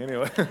kill me.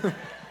 Anyway.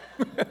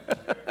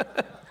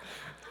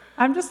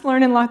 I'm just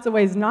learning lots of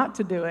ways not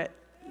to do it.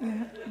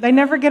 They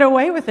never get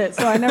away with it,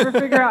 so I never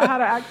figure out how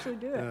to actually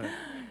do it.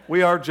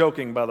 We are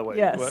joking, by the way.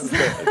 Yes.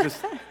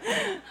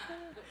 Okay,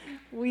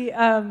 We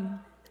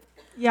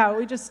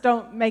just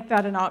don't make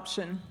that an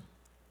option.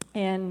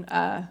 And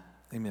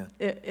Amen.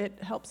 it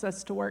helps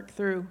us to work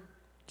through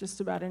just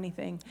about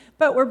anything.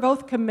 But we're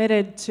both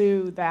committed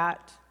to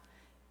that.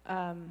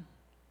 I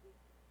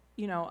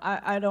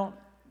don't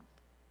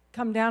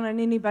come down on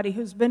anybody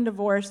who's been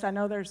divorced. I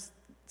know there's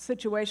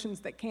situations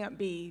that can't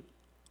be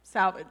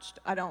salvaged.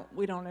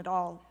 We don't at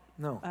all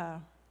No,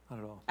 not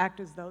at all. act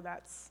as though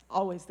that's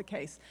always the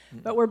case.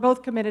 But we're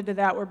both committed to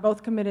that. We're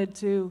both committed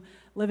to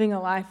living a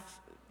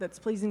life that's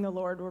pleasing the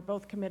Lord. We're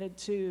both committed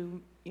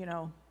to,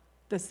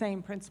 the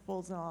same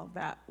principles and all of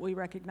that. We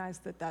recognize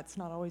that that's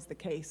not always the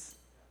case.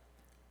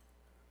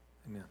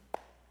 Amen.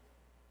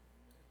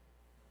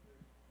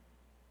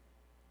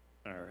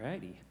 All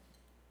righty.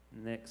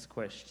 Next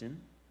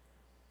question.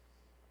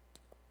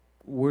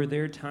 Were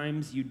there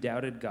times you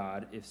doubted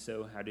God? If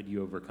so, how did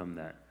you overcome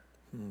that?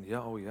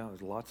 Yeah,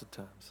 there's lots of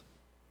times.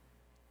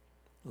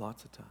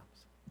 Lots of times.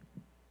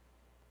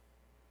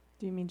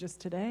 Do you mean just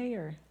today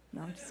or?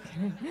 No, I'm just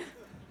kidding.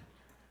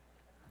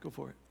 Go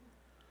for it.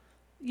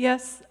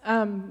 Yes,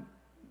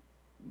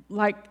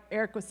 like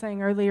Eric was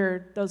saying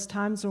earlier, those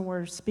times when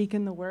we're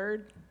speaking the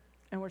word,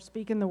 and we're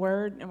speaking the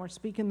word, and we're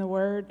speaking the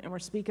word, and we're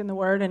speaking the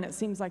word, and it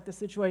seems like the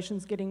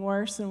situation's getting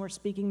worse, and we're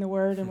speaking the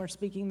word, and we're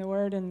speaking the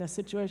word, and the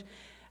situation,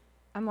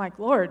 I'm like,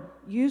 Lord,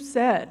 you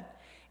said.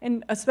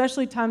 And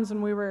especially times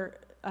when we were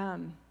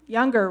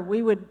younger,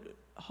 we would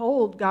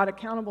hold God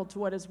accountable to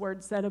what his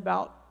word said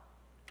about,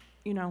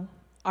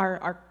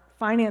 our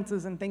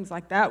finances and things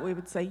like that. We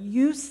would say,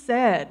 you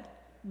said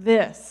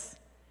this,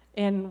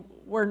 and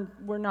we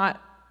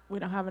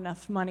don't have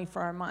enough money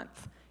for our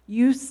month.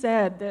 You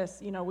said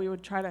this, we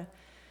would try to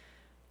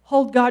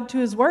hold God to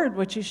his word,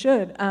 which he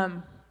should.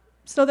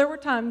 So there were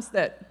times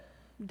that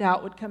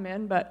doubt would come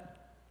in, but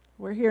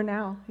we're here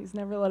now. He's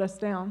never let us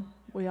down.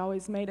 We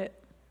always made it.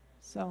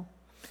 So.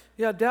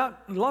 Yeah, doubt.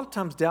 A lot of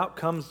times doubt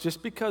comes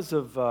just because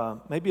of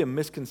maybe a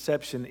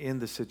misconception in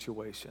the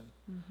situation.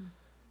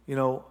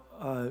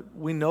 Mm-hmm.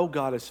 We know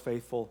God is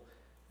faithful,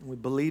 and we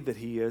believe that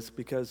he is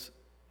because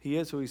he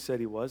is who he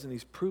said he was, and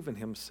he's proven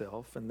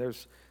himself, and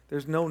there's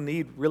no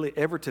need really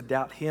ever to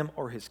doubt him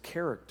or his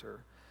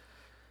character.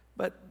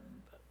 But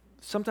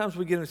sometimes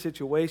we get in a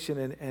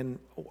situation and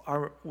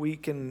we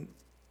can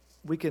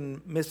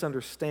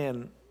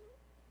misunderstand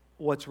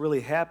what's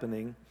really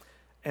happening,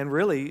 and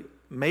really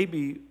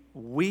maybe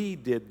we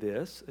did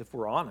this, if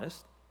we're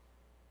honest.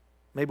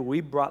 Maybe we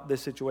brought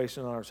this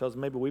situation on ourselves.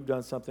 Maybe we've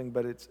done something,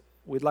 but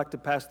we'd like to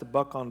pass the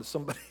buck on to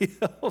somebody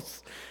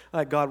else.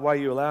 Like, God, why are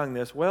you allowing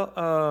this?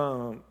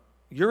 Well,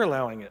 you're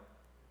allowing it.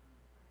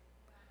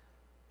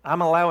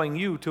 I'm allowing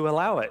you to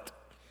allow it.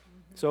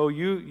 So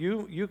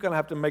you're going to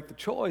have to make the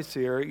choice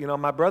here.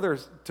 My brother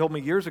told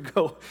me years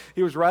ago,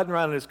 he was riding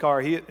around in his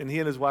car, he and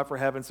his wife were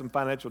having some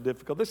financial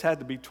difficulty. This had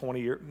to be 20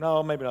 years,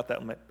 no, maybe not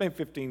that, maybe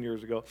 15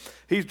 years ago.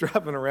 He's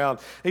driving around.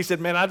 He said,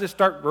 man, I just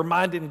start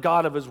reminding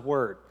God of his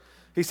word.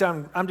 He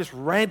said, I'm just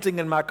ranting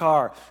in my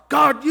car.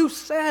 God, you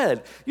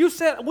said,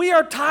 we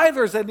are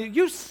tithers, and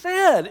you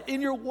said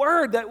in your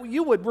word that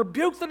you would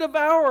rebuke the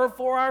devourer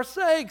for our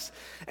sakes.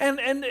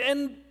 And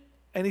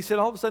he said,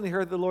 all of a sudden he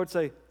heard the Lord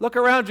say, look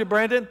around you,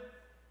 Brandon.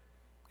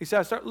 He said,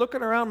 I start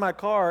looking around my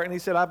car, and he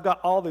said, I've got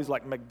all these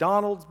like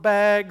McDonald's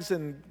bags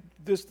and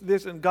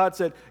this, and God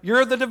said,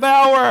 you're the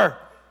devourer.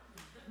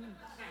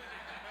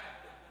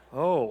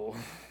 Oh.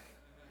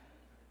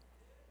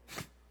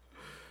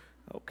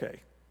 Okay.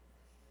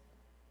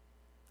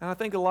 And I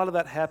think a lot of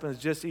that happens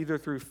just either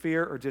through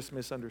fear or just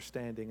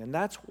misunderstanding. And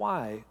that's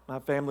why, my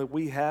family,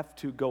 we have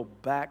to go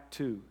back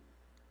to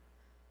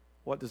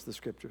what does the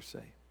Scripture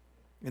say?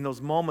 In those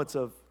moments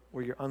of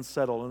where you're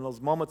unsettled, in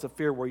those moments of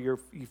fear where you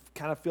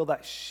kind of feel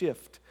that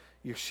shift,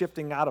 you're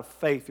shifting out of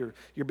faith,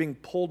 you're being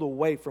pulled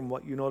away from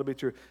what you know to be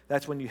true,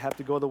 that's when you have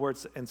to go to the Word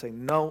and say,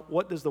 no,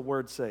 what does the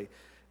Word say?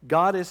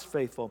 God is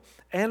faithful.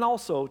 And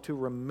also to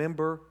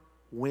remember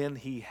when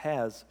He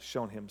has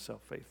shown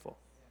Himself faithful.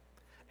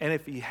 And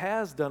if he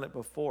has done it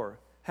before,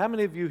 how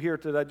many of you here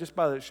today, just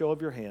by the show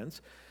of your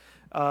hands,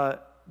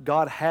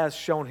 God has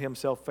shown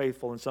himself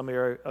faithful in some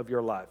area of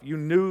your life? You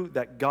knew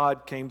that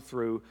God came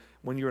through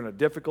when you're in a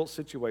difficult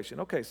situation.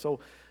 Okay, so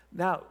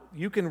now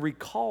you can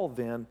recall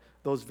then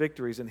those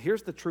victories. And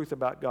here's the truth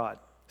about God.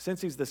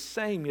 Since he's the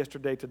same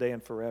yesterday, today,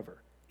 and forever,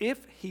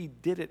 if he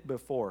did it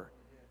before,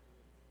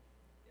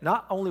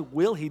 not only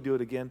will he do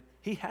it again,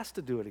 he has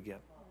to do it again.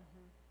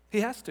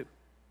 He has to.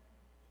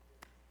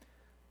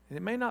 And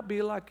it may not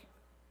be like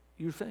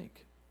you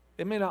think.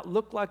 It may not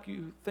look like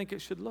you think it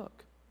should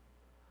look.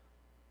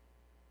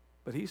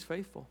 But he's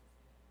faithful.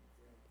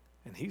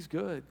 And he's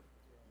good.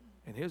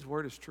 And his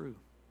word is true.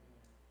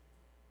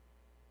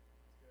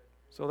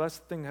 So that's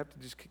the thing I have to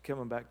just keep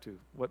coming back to,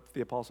 what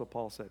the Apostle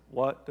Paul said.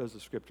 What does the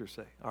Scripture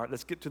say? All right,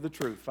 let's get to the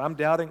truth. If I'm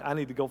doubting, I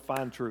need to go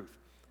find truth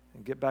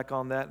and get back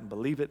on that and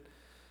believe it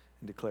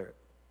and declare it.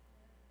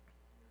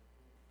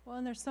 Well,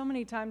 and there's so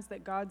many times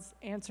that God's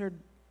answered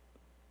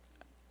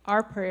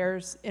our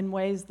prayers in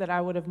ways that I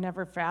would have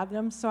never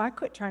fathomed, so I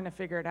quit trying to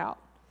figure it out.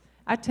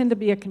 I tend to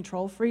be a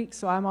control freak,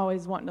 so I'm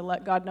always wanting to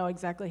let God know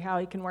exactly how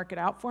he can work it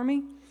out for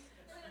me.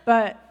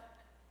 But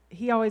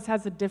he always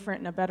has a different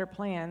and a better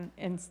plan,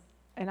 and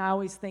I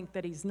always think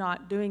that he's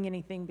not doing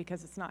anything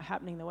because it's not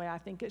happening the way I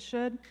think it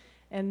should.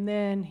 And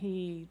then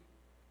he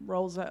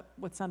rolls up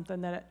with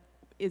something that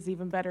is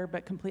even better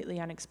but completely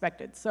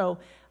unexpected. So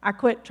I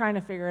quit trying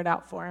to figure it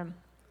out for him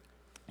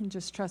and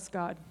just trust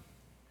God.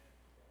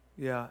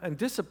 Yeah, and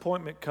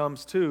disappointment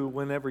comes too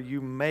whenever you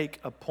make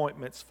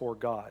appointments for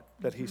God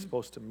that he's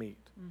supposed to meet.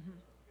 Mm-hmm.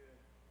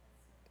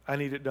 I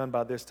need it done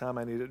by this time.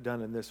 I need it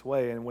done in this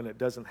way. And when it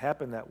doesn't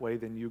happen that way,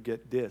 then you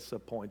get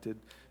disappointed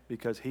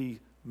because he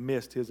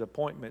missed his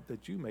appointment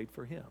that you made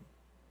for him.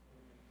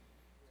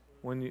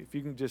 If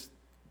you can just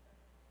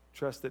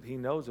trust that he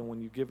knows, and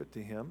when you give it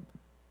to him,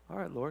 all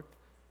right, Lord,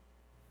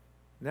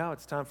 now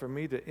it's time for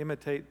me to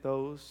imitate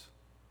those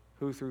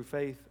who through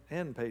faith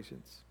and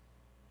patience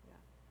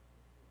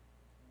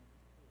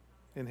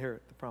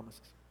inherit the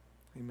promises.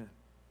 Amen.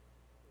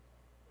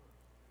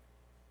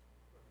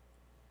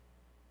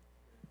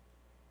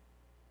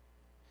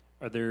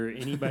 Are there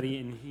anybody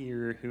in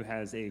here who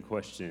has a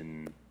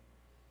question?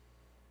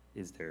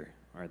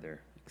 Are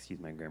there, excuse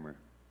my grammar,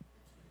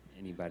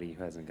 anybody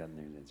who hasn't gotten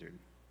their lizard?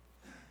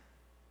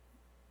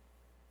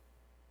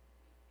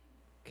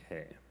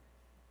 Okay.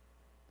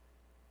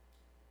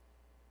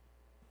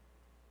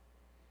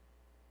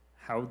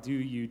 How do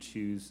you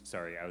choose,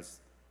 sorry, I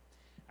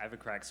have a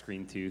cracked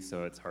screen too,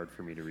 so it's hard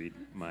for me to read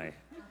my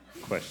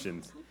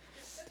questions.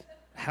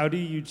 How do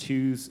you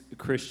choose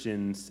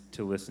Christians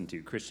to listen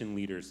to, Christian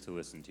leaders to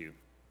listen to?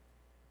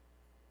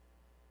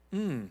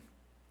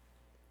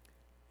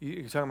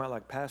 You're talking about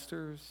like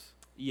pastors?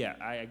 Yeah,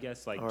 I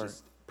guess like or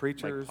just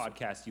preachers? like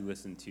podcasts you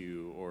listen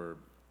to or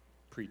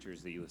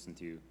preachers that you listen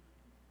to.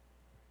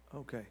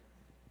 Okay.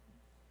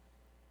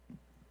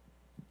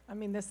 I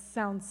mean, this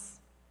sounds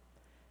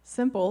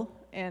simple,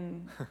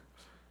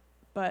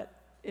 but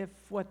if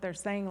what they're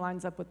saying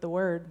lines up with the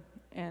Word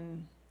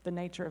and the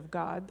nature of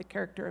God, the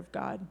character of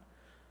God,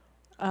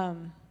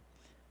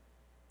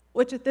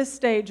 which at this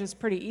stage is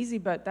pretty easy,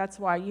 but that's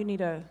why you need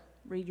to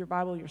read your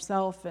Bible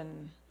yourself.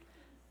 And,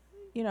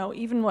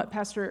 even what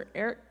Pastor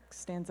Eric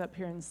stands up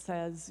here and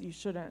says, you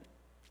shouldn't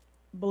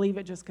believe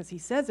it just because he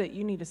says it.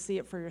 You need to see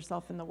it for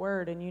yourself in the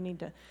Word, and you need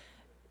to,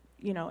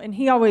 and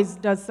he always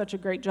does such a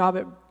great job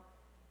at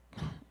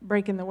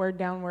breaking the Word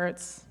down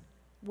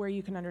where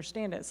you can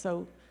understand it.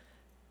 So,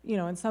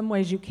 in some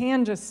ways you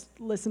can just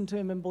listen to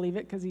him and believe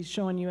it because he's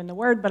showing you in the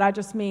Word, but I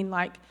just mean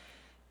like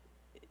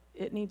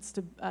it needs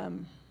to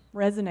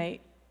resonate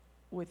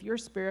with your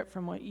spirit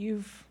from what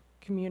you've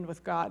communed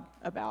with God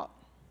about.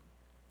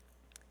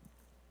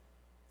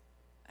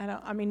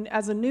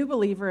 As a new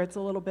believer, it's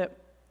a little bit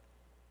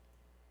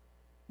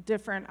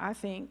different, I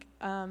think,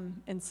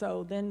 and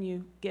so then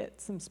you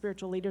get some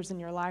spiritual leaders in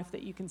your life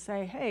that you can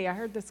say, hey, I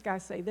heard this guy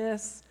say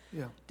this,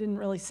 didn't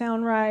really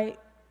sound right,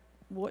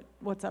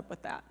 what's up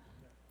with that?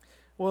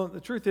 Well, the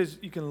truth is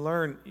you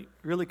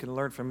really can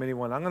learn from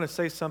anyone. I'm going to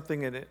say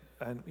something and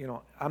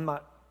I'm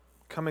not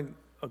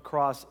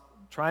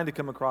trying to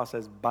come across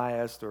as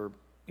biased or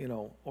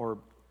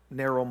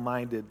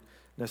narrow-minded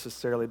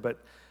necessarily, but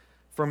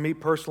for me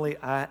personally,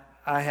 I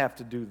have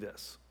to do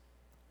this.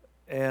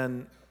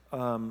 And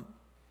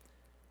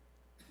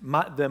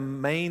the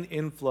main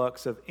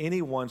influx of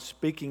anyone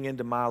speaking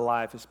into my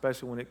life,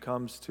 especially when it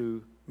comes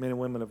to men and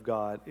women of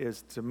God,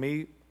 is, to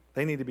me,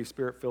 they need to be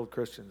Spirit-filled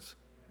Christians.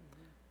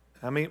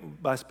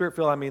 By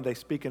Spirit-filled, I mean they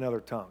speak in other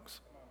tongues.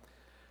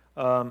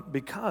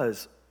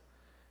 Because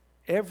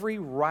every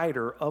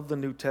writer of the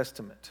New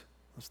Testament,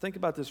 let's think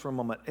about this for a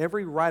moment.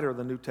 Every writer of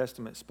the New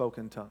Testament spoke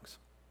in tongues.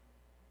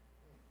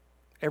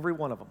 Every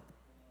one of them.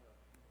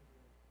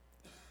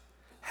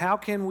 How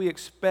can we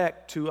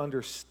expect to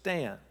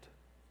understand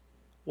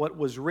what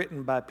was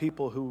written by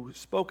people who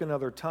spoke in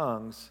other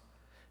tongues?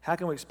 How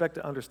can we expect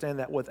to understand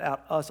that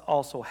without us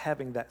also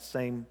having that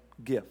same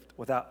gift,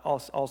 without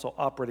us also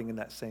operating in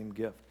that same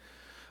gift?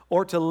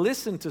 Or to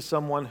listen to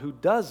someone who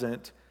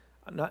doesn't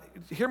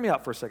hear me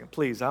out for a second,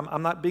 please.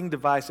 I'm not being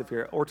divisive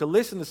here. Or to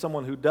listen to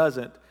someone who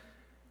doesn't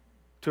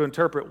to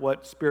interpret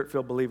what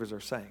Spirit-filled believers are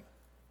saying.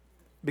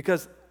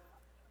 Because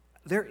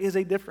there is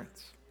a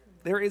difference.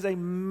 There is a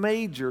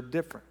major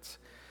difference.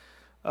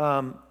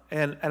 And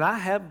I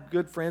have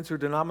good friends who are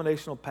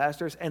denominational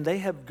pastors, and they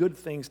have good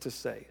things to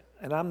say.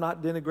 And I'm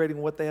not denigrating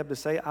what they have to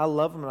say. I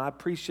love them, and I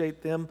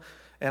appreciate them,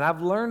 and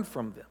I've learned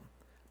from them.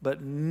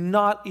 But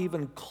not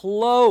even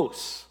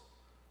close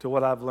to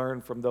what I've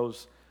learned from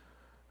those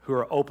who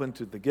are open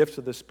to the gifts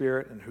of the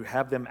Spirit and who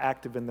have them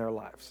active in their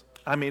lives.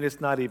 I mean, it's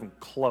not even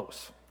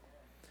close.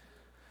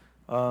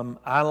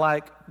 I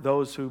like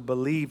those who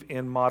believe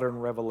in modern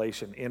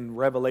revelation, in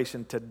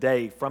revelation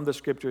today from the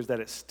Scriptures,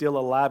 that it's still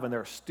alive and there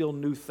are still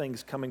new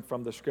things coming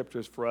from the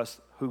Scriptures for us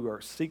who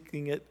are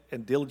seeking it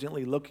and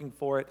diligently looking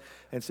for it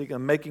and seeking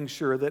and making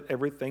sure that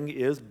everything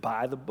is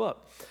by the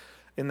book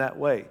in that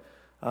way.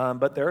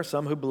 But there are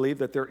some who believe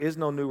that there is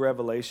no new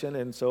revelation,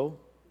 and so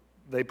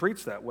they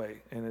preach that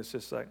way. And it's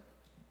just like,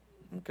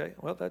 okay,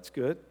 well, that's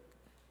good.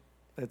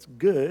 That's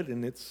good,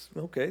 and it's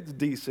okay, it's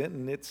decent,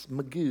 and it's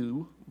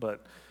Magoo,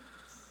 but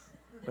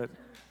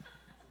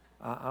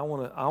I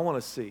want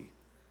to see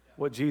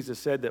what Jesus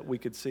said that we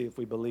could see if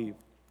we believe.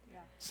 Yeah.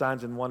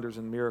 Signs and wonders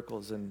and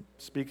miracles and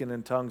speaking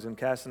in tongues and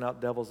casting out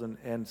devils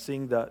and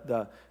seeing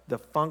the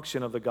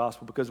function of the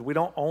gospel. Because we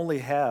don't only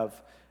have,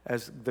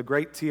 as the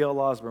great T.L.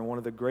 Osborne, one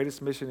of the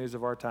greatest missionaries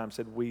of our time,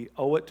 said, we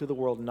owe it to the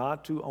world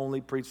not to only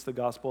preach the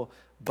gospel,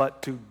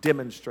 but to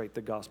demonstrate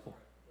the gospel.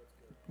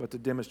 But to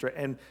demonstrate.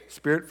 And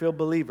Spirit-filled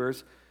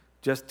believers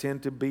just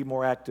tend to be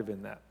more active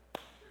in that.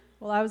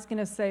 Well, I was going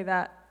to say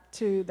that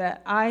too,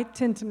 that I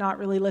tend to not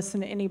really listen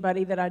to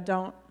anybody that I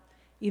don't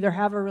either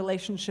have a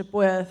relationship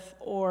with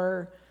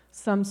or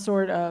some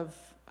sort of,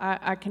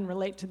 I can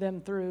relate to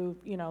them through,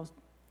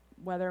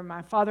 whether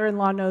my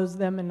father-in-law knows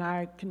them and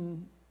I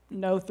can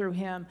know through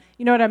him.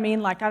 You know what I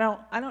mean? Like I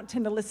don't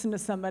tend to listen to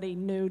somebody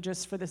new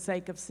just for the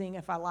sake of seeing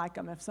if I like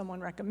them. If someone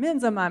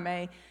recommends them, I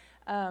may.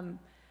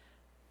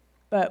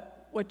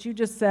 But what you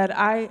just said,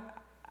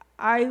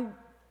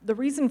 the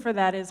reason for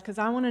that is because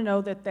I want to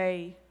know that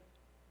they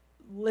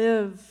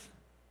live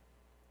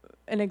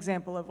an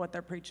example of what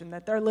they're preaching,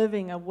 that they're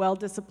living a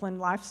well-disciplined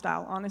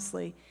lifestyle,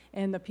 honestly.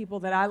 And the people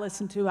that I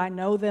listen to, I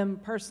know them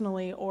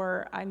personally,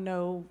 or I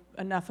know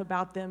enough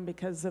about them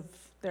because of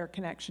their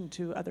connection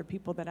to other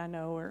people that I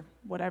know or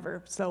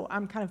whatever. So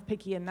I'm kind of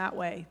picky in that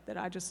way, that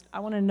I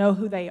want to know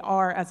who they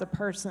are as a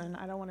person.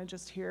 I don't want to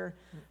just hear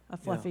a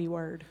fluffy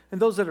word.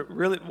 And those that are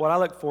really, what I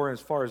look for as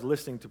far as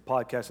listening to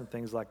podcasts and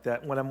things like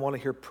that, when I want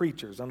to hear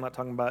preachers, I'm not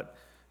talking about,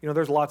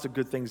 there's lots of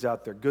good things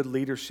out there, good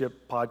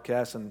leadership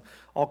podcasts and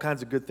all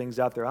kinds of good things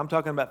out there. I'm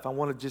talking about if I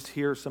want to just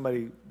hear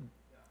somebody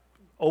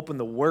open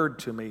the Word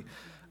to me,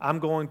 I'm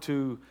going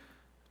to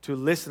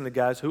listen to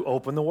guys who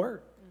open the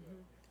Word,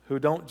 who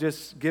don't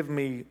just give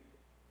me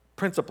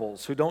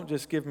principles, who don't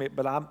just give me,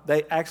 but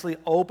they actually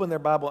open their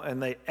Bible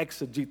and they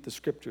exegete the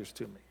Scriptures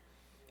to me.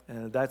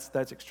 And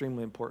that's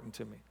extremely important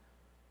to me.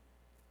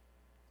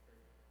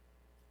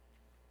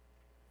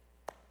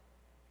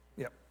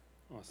 Yep.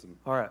 Awesome.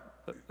 All right.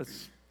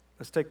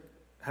 Let's take,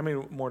 how many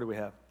more do we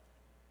have?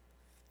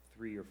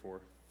 3 or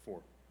 4? 4.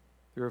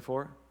 3 or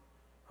 4?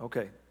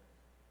 Okay.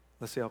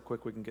 Let's see how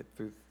quick we can get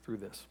through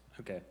this.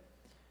 Okay.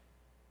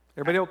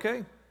 Everybody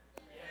okay?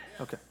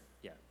 Yes. Okay.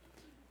 Yeah.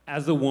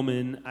 As a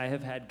woman, I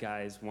have had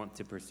guys want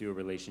to pursue a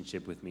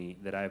relationship with me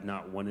that I have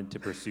not wanted to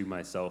pursue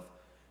myself,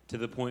 to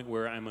the point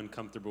where I'm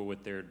uncomfortable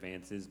with their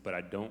advances, but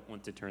I don't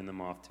want to turn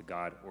them off to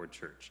God or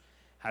church.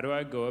 How do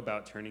I go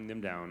about turning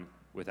them down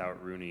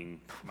without ruining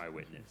my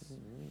witness?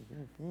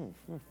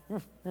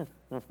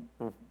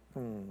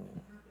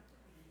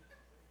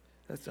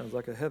 That sounds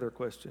like a Heather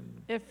question.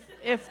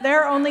 If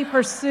their only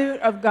pursuit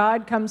of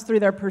God comes through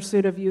their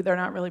pursuit of you, they're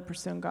not really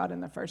pursuing God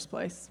in the first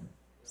place.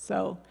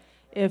 So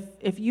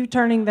if you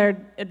turning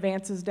their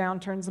advances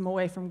down turns them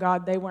away from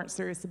God, they weren't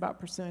serious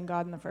about pursuing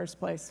God in the first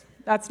place.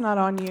 That's not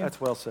on you.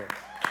 That's well said.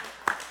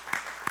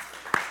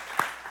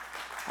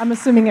 I'm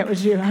assuming it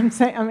was you.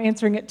 I'm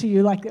answering it to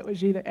you like it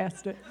was you that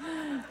asked it.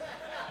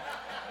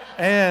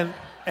 And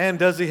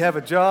does he have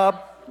a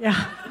job?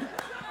 Yeah.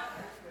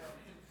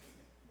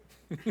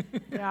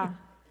 Yeah.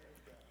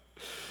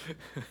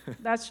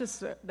 That's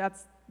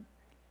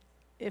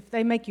if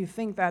they make you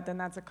think that, then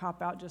that's a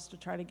cop-out just to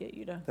try to get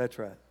you to That's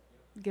right.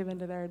 give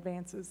into their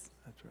advances.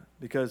 That's right.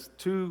 Because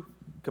two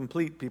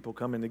complete people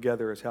coming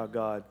together is how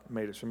God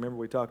made us. Remember,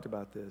 we talked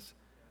about this.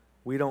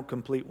 We don't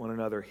complete one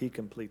another. He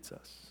completes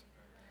us.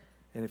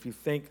 And if you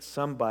think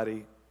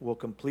somebody will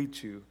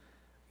complete you,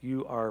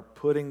 you are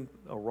putting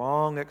a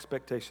wrong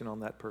expectation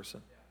on that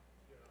person,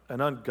 an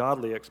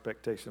ungodly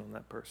expectation on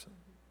that person.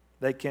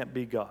 They can't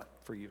be God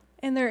for you.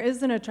 And there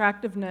is an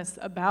attractiveness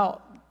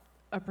about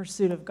a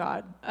pursuit of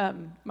God.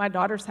 My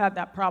daughter's had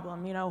that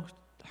problem.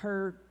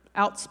 Her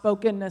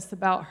outspokenness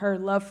about her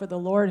love for the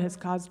Lord has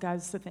caused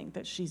guys to think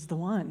that she's the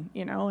one,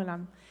 and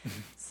I'm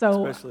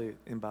so... Especially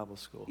in Bible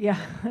school. Yeah,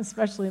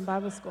 especially in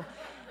Bible school.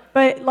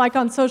 But like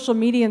on social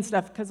media and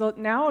stuff, because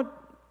now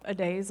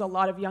nowadays, a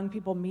lot of young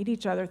people meet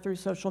each other through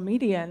social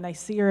media, and they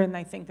see her and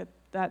they think that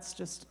that's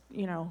just,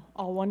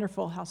 all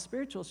wonderful how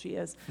spiritual she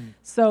is.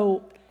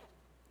 So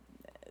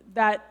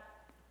that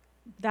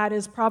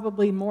is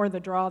probably more the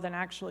draw than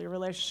actually a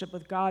relationship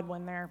with God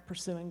when they're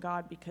pursuing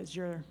God, because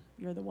you're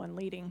the one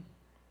leading.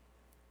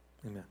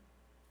 Amen.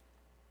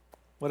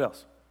 What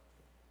else?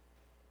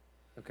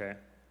 Okay.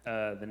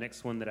 The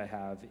next one that I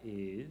have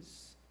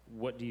is,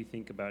 what do you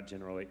think about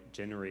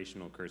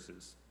generational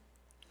curses?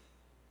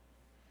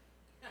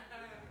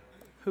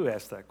 Who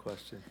asked that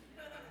question?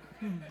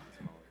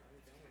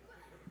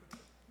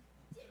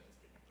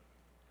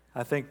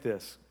 I think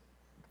this.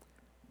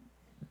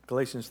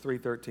 Galatians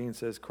 3:13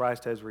 says,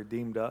 Christ has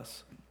redeemed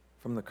us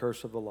from the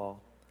curse of the law,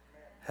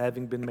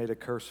 having been made a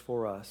curse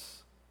for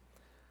us.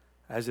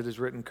 As it is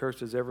written,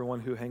 cursed is everyone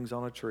who hangs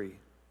on a tree.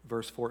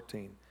 Verse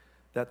 14,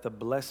 that the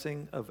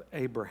blessing of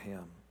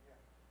Abraham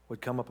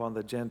would come upon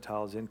the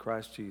Gentiles in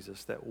Christ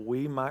Jesus, that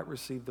we might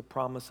receive the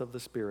promise of the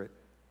Spirit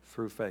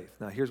through faith.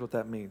 Now here's what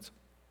that means.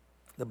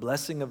 The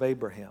blessing of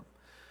Abraham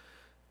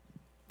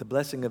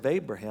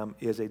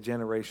is a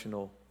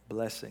generational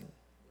blessing.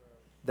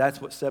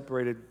 That's what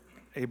separated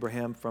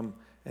Abraham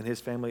and his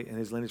family and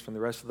his lineage from the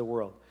rest of the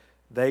world.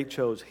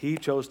 He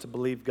chose to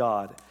believe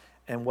God,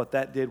 and what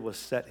that did was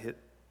set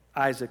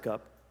Isaac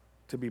up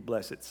to be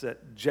blessed. It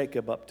set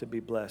Jacob up to be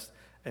blessed,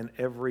 and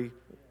every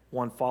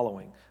one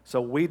following.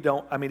 So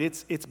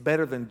it's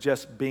better than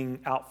just being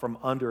out from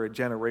under a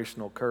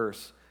generational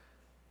curse.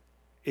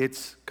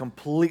 It's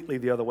completely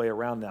the other way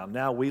around now.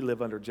 Now we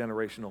live under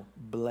generational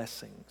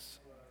blessings,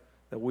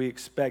 that we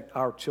expect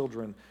our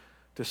children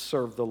to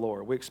serve the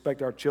Lord. We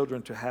expect our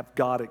children to have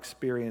God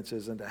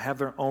experiences and to have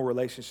their own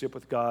relationship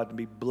with God and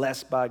be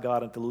blessed by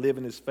God and to live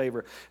in His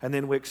favor. And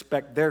then we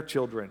expect their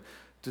children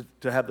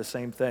to have the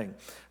same thing.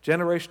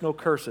 Generational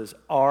curses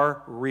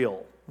are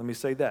real. Let me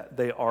say that.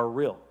 They are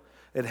real.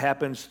 It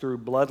happens through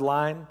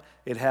bloodline.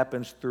 It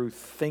happens through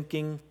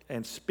thinking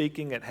and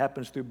speaking. It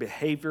happens through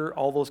behavior,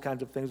 all those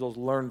kinds of things, those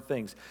learned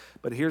things.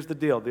 But here's the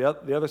deal.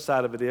 The other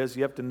side of it is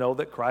you have to know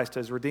that Christ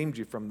has redeemed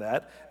you from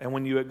that. And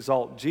when you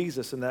exalt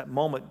Jesus in that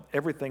moment,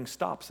 everything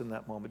stops in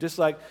that moment. Just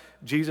like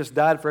Jesus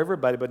died for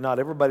everybody, but not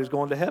everybody's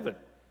going to heaven,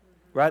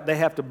 right? They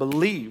have to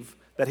believe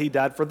that He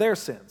died for their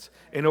sins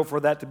in order for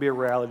that to be a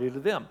reality to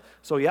them.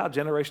 So yeah,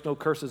 generational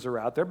curses are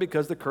out there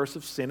because the curse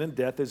of sin and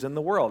death is in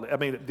the world. I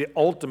mean, the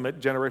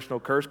ultimate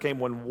generational curse came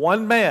when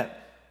one man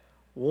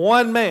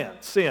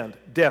sinned,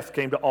 death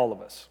came to all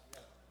of us,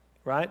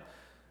 right?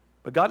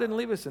 But God didn't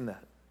leave us in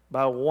that.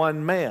 By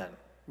one man,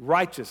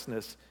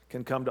 righteousness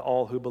can come to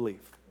all who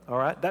believe, all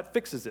right? That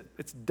fixes it.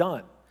 It's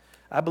done.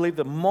 I believe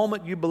the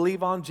moment you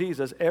believe on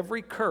Jesus,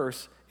 every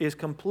curse is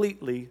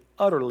completely,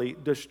 utterly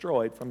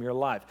destroyed from your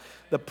life.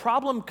 The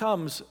problem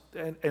comes,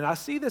 and I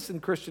see this in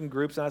Christian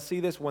groups, and I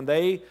see this when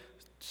they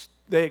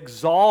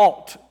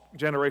exalt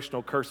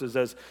generational curses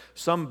as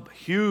some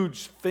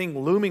huge thing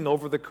looming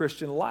over the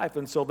Christian life,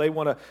 and so they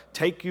want to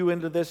take you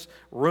into this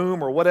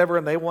room or whatever,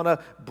 and they want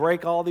to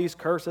break all these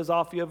curses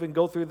off you and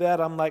go through that.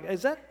 I'm like,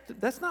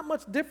 that's not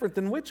much different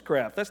than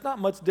witchcraft. That's not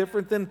much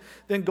different than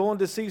going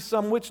to see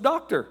some witch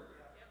doctor.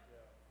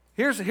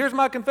 Here's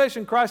my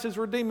confession. Christ has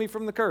redeemed me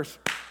from the curse.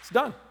 It's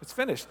done. It's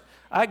finished.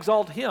 I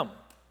exalt Him,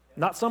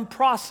 not some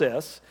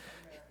process.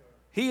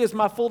 He is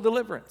my full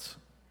deliverance.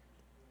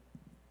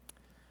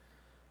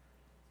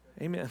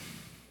 Amen.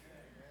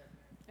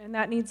 And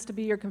that needs to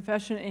be your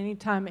confession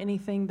anytime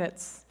anything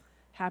that's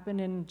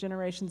happened in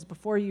generations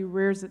before you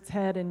rears its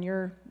head in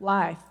your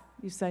life.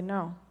 You say,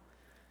 no.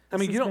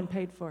 This has been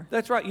paid for.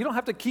 That's right. You don't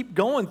have to keep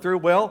going through.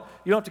 Well,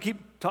 you don't have to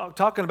keep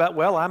talking about.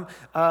 Well,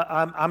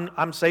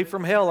 I'm saved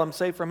from hell. I'm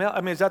saved from hell.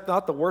 I mean, is that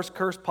not the worst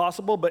curse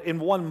possible? But in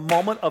one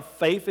moment of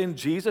faith in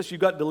Jesus, you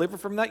got delivered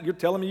from that. You're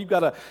telling me you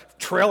got to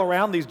trail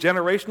around these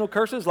generational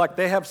curses like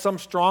they have some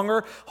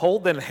stronger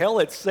hold than hell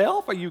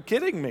itself? Are you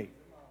kidding me?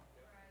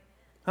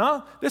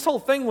 Huh? This whole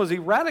thing was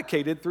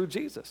eradicated through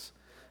Jesus.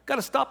 Got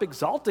to stop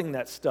exalting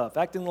that stuff,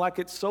 acting like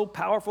it's so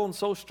powerful and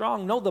so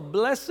strong. No, the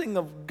blessing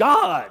of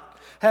God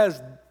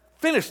has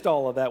finished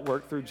all of that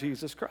work through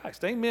Jesus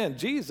Christ. Amen.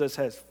 Jesus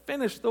has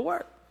finished the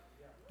work.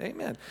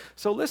 Amen.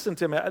 So listen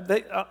to me.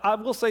 I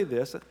will say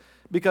this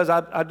because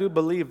I do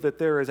believe that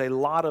there is a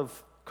lot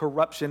of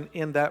corruption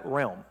in that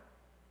realm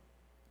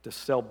to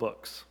sell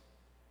books.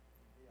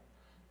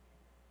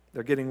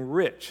 They're getting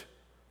rich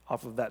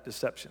off of that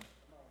deception,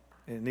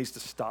 and it needs to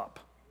stop.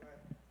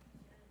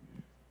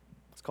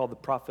 It's called the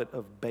prophet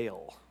of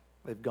Baal.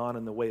 They've gone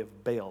in the way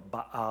of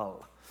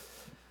Baal.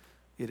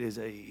 It is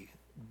a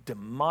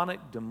demonic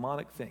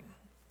thing.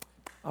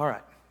 All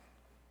right.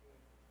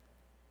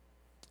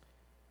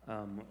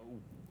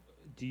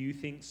 Do you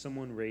think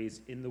someone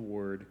raised in the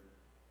Word,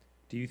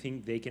 do you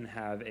think they can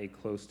have a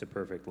close to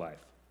perfect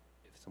life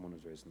if someone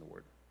was raised in the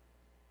Word?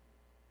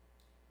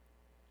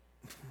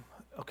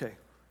 Okay.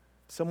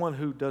 Someone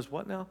who does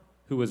what now?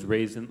 Who was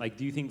raised in,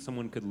 do you think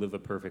someone could live a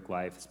perfect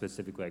life,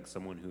 specifically like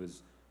someone who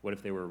is, what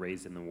if they were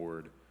raised in the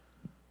Word?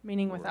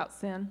 Meaning without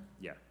sin?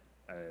 Yeah.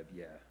 I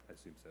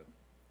assume so.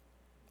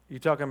 You're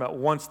talking about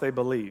once they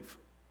believe.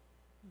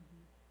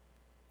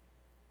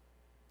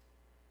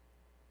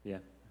 Yeah.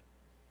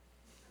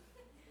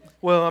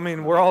 Well, I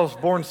mean, we're all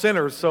born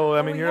sinners, so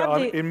I mean, we have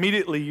the-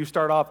 immediately you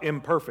start off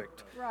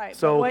imperfect. Right,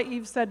 So but what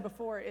you've said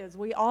before is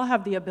we all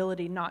have the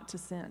ability not to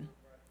sin.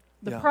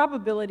 The Yeah.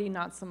 probability,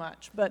 not so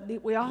much, but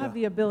we all have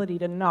Yeah. the ability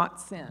to not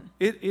sin.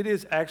 it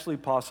is actually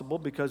possible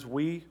because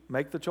we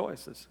make the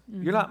choices.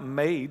 You're not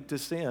made to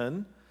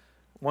sin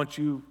once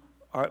you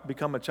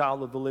become a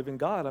child of the living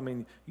God. I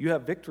mean, you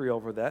have victory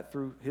over that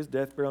through his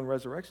death, burial, and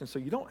resurrection, so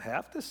you don't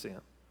have to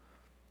sin.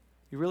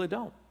 You really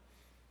don't.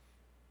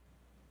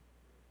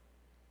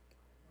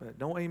 But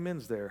no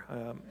amens there.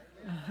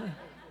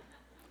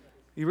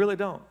 You really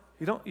don't.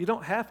 You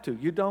don't have to.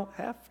 You don't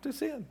have to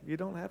sin. You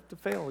don't have to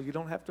fail. You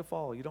don't have to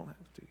fall. You don't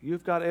have to.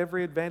 You've got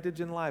every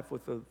advantage in life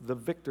with the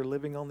victor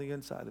living on the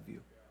inside of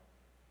you.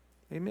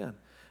 Amen.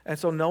 And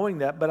so knowing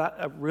that, but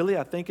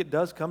I think it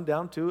does come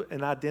down to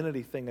an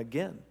identity thing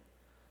again.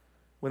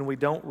 When we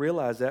don't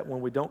realize that, when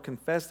we don't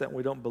confess that, when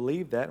we don't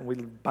believe that, and we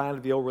buy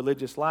into the old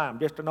religious lie, I'm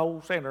just an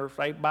old sinner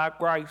saved by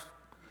grace.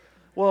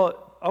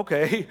 Well,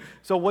 okay.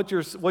 So what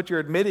you're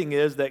admitting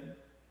is that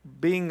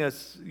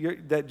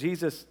that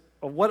Jesus.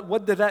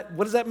 What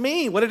does that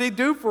mean? What did he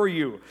do for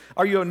you?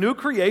 Are you a new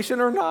creation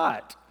or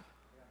not?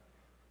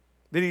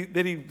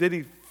 Did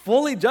he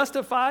fully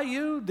justify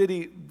you? Did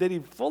he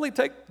fully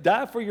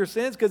die for your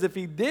sins? Because if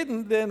he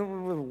didn't,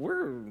 then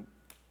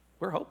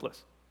we're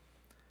hopeless.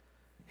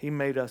 He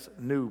made us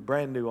new,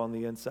 brand new on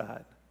the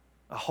inside.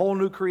 A whole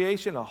new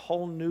creation, a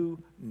whole new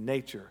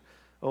nature.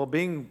 Well,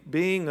 being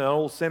an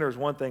old sinner is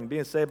one thing.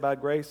 Being saved by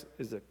grace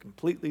is a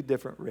completely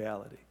different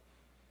reality.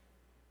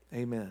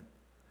 Amen.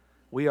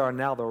 We are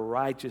now the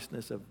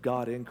righteousness of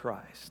God in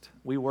Christ.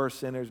 We were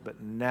sinners,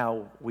 but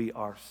now we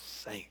are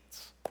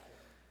saints.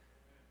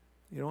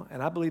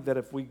 And I believe that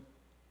if we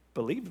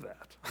believe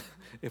that,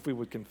 if we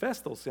would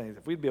confess those sins,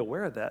 if we'd be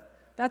aware of that,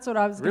 That's what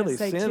I was going to really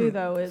say too,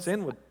 though, is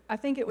sin would I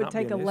think it would not be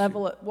take an a issue.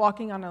 level,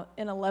 walking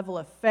in a level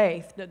of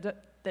faith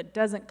that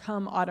doesn't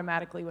come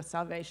automatically with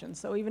salvation.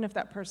 So even if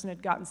that person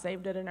had gotten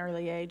saved at an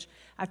early age,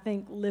 I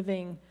think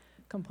living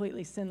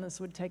completely sinless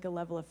would take a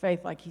level of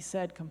faith, like he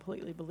said,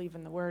 completely believe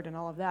in the word and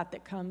all of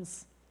that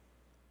comes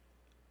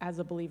as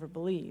a believer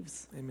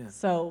believes. Amen.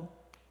 So,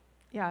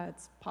 yeah,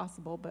 it's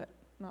possible, but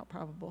not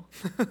probable.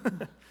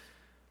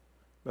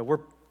 But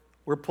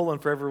we're pulling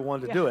for everyone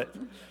to do it.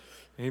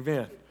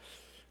 Amen.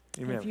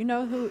 Amen. If you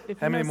know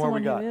How many more we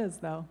someone got? who is,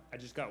 though. I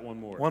just got one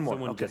more. One more,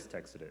 Someone okay. just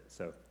texted it.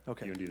 So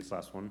Okay. you want to do this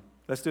last one?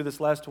 Let's do this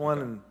last one,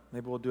 Okay. and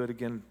maybe we'll do it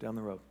again down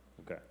the road.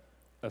 Okay.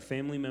 A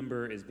family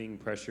member is being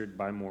pressured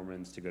by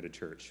Mormons to go to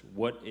church.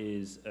 What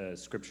is a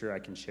scripture I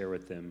can share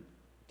with them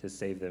to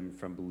save them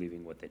from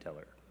believing what they tell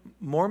her?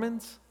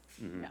 Mormons?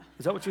 Mhm. Yeah.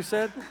 Is that what you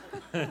said?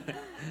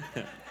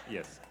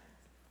 Yes.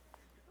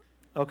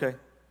 Okay.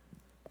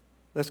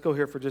 Let's go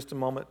here for just a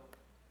moment.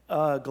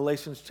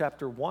 Galatians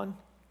chapter 1.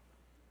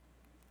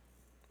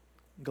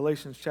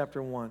 Galatians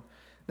chapter 1.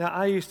 Now,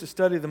 I used to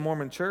study the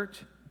Mormon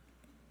church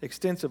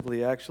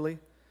extensively, actually,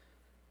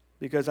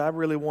 because I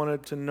really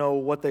wanted to know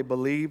what they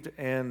believed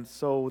and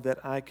so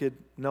that I could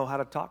know how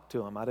to talk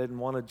to them. I didn't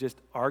want to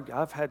just argue.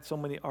 I've had so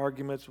many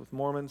arguments with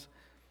Mormons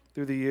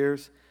through the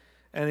years,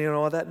 and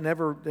that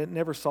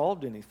never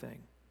solved anything.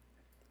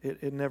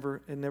 It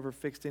never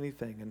fixed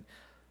anything.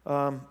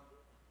 And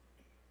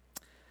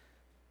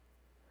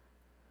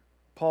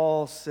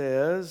Paul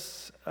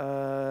says,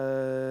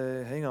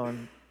 hang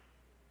on.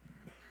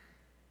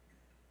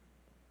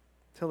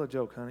 Tell a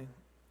joke, honey.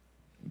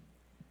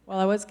 Well,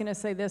 I was going to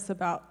say this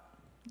about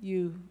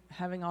you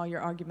having all your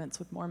arguments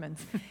with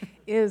Mormons,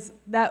 is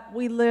that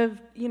we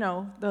lived,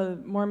 the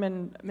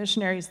Mormon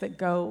missionaries that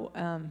go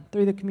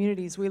through the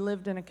communities, we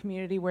lived in a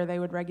community where they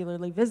would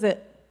regularly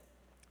visit,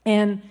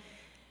 and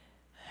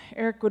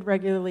Eric would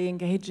regularly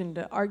engage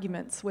into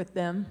arguments with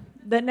them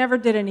that never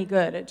did any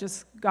good. It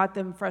just got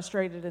them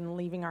frustrated and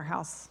leaving our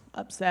house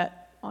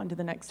upset on to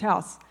the next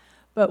house.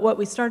 But what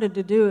we started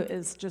to do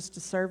is just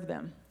to serve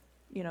them.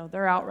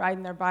 They're out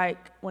riding their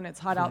bike when it's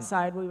hot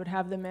outside. We would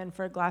have them in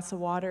for a glass of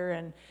water,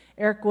 and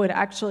Eric would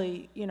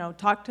actually,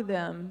 talk to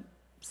them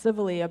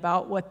civilly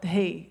about what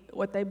they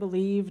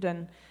believed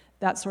and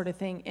that sort of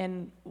thing.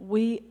 And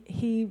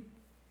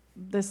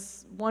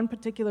this one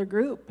particular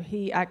group,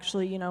 he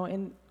actually,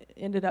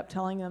 ended up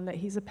telling them that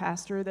he's a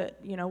pastor, that,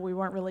 we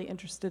weren't really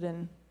interested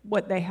in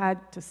what they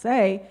had to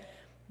say,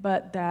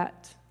 but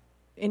that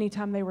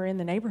anytime they were in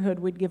the neighborhood,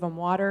 we'd give them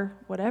water,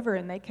 whatever,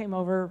 and they came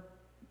over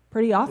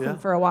pretty often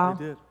for a while,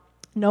 They did.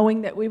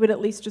 knowing that we would at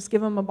least just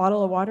give them a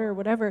bottle of water or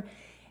whatever.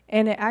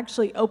 And it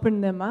actually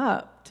opened them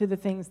up to the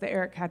things that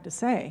Eric had to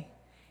say.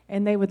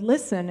 And they would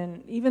listen,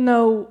 and even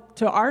though,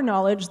 to our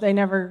knowledge, they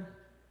never,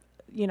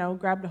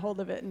 grabbed a hold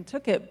of it and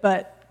took it,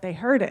 but they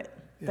heard it.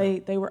 Yeah.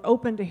 They were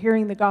open to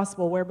hearing the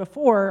gospel, where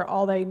before,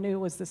 all they knew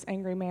was this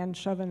angry man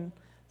shoving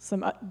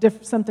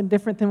something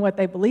different than what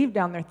they believed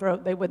down their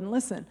throat. They wouldn't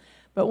listen.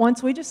 But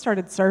once we just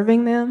started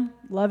serving them,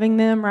 loving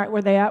them right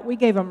where they at, we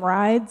gave them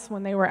rides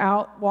when they were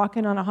out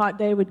walking on a hot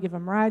day. We'd give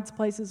them rides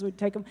places, we'd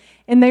take them.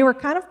 And they were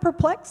kind of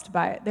perplexed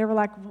by it. They were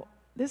like,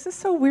 this is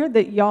so weird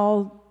that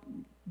y'all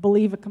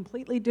believe a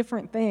completely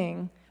different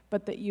thing,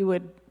 but that you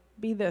would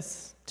be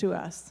this to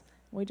us?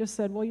 We just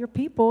said, well, you're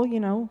people, you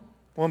know.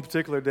 One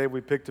particular day we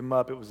picked him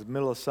up. It was the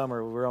middle of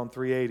summer. We were on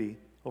 380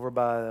 over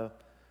by,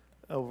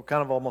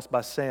 kind of almost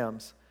by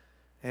Sam's.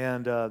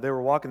 And they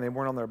were walking. They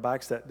weren't on their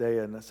bikes that day.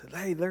 And I said,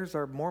 hey, there's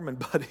our Mormon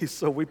buddies.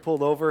 So we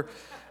pulled over,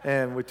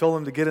 and we told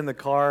them to get in the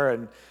car.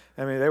 And,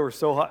 I mean, they were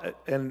so hot.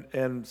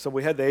 And so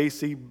we had the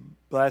AC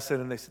blasted,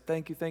 and they said,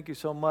 thank you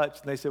so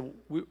much. And they said,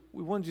 we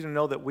wanted you to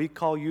know that we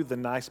call you the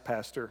nice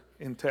pastor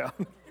in town.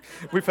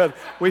 We've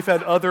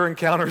had other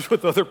encounters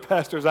with other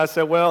pastors. I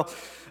said, well,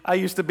 I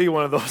used to be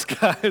one of those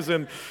guys.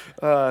 And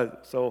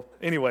so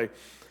anyway,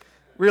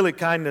 really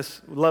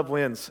kindness, love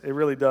wins. It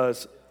really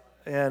does.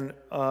 And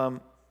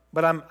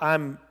but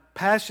I'm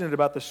passionate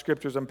about the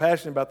scriptures. I'm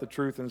passionate about the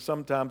truth, and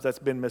sometimes that's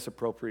been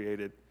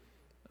misappropriated.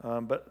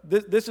 But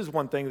this is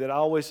one thing that I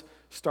always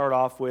start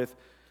off with,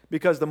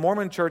 because the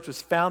Mormon Church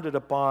was founded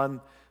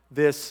upon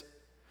this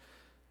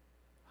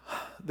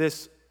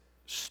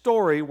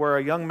story where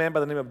a young man by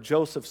the name of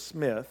Joseph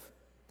Smith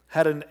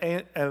had an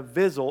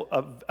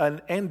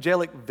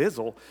angelic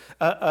visit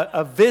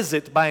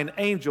by an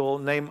angel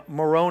named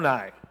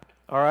Moroni.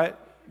 All right?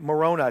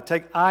 Moroni.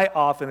 Take I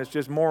off and it's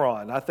just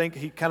moron. I think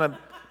he kind of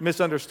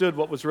misunderstood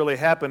what was really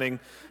happening.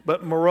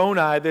 But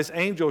Moroni, this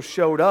angel,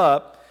 showed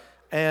up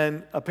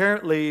and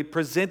apparently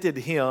presented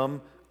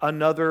him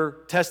another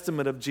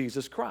testament of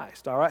Jesus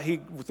Christ. All right,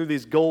 he through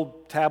these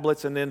gold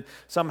tablets, and then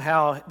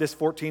somehow this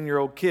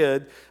 14-year-old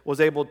kid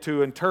was able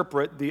to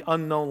interpret the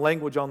unknown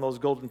language on those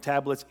golden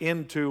tablets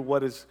into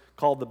what is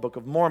called the Book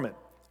of Mormon.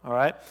 All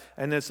right,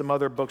 and then some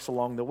other books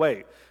along the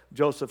way.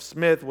 Joseph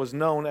Smith was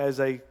known as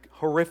a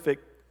horrific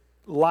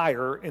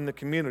liar in the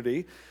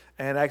community,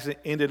 and actually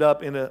ended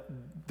up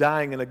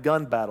dying in a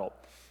gun battle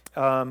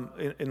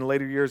in the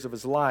later years of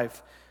his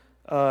life.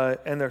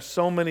 And there's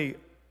so many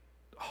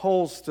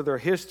holes to their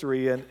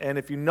history, and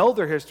if you know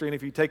their history and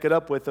if you take it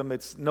up with them,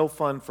 it's no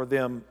fun for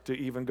them to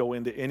even go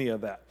into any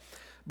of that.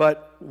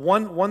 But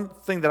one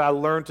thing that I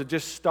learned to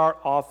just start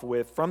off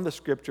with from the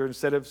scripture,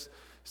 instead of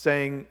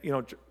saying, you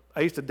know,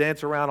 I used to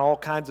dance around all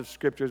kinds of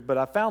scriptures, but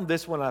I found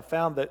this one. I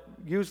found that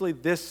usually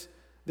this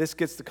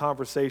gets the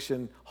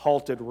conversation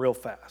halted real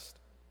fast.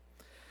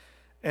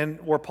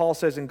 And where Paul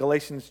says in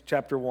Galatians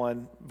chapter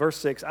 1, verse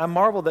 6, I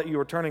marvel that you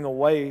are turning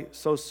away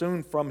so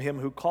soon from him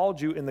who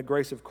called you in the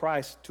grace of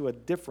Christ to a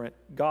different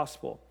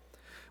gospel,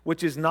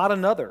 which is not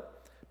another.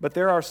 But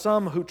there are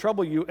some who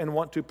trouble you and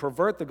want to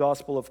pervert the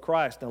gospel of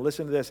Christ. Now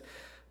listen to this.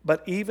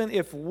 But even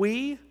if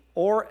we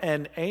or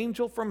an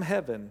angel from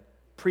heaven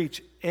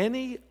preach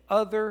any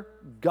other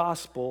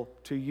gospel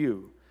to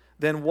you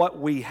than what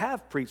we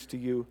have preached to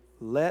you,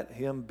 let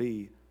him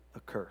be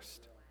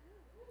accursed.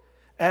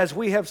 As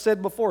we have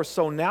said before,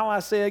 so now I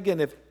say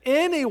again, if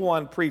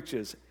anyone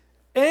preaches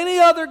any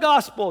other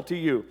gospel to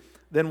you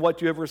than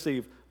what you have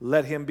received,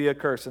 let him be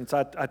accursed. And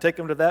so I take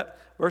them to that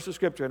verse of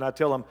scripture and I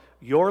tell them,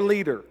 your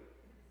leader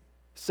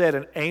said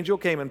an angel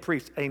came and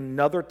preached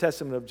another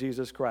testament of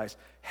Jesus Christ.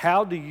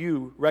 How do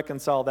you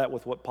reconcile that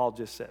with what Paul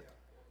just said?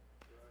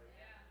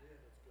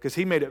 Because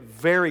he made it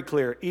very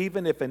clear,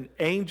 even if an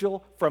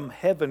angel from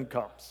heaven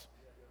comes,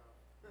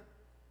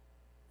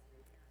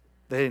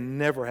 they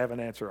never have an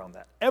answer on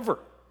that, ever.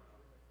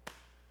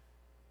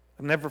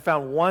 I've never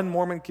found one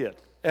Mormon kid,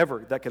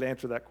 ever, that could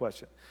answer that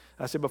question.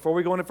 I said, before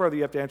we go any further,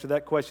 you have to answer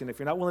that question. If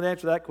you're not willing to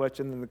answer that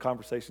question, then the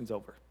conversation's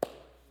over.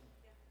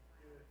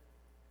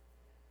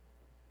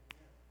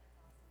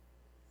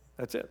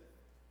 That's it.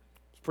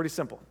 It's pretty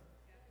simple.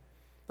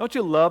 Don't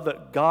you love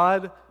that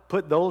God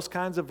put those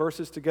kinds of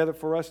verses together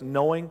for us,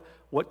 knowing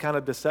what kind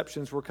of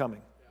deceptions were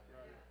coming,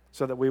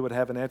 so that we would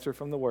have an answer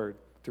from the Word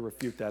to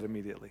refute that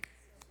immediately?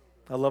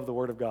 I love the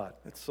Word of God.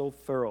 It's so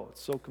thorough.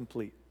 It's so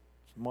complete.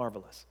 It's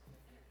marvelous.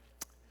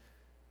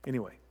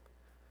 Anyway,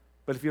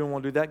 but if you don't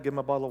want to do that, give them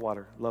a bottle of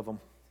water. Love them.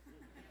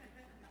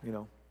 You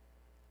know,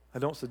 I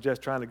don't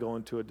suggest trying to go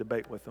into a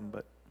debate with them,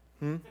 but.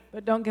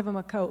 But don't give them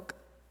a Coke.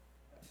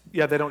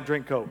 Yeah, they don't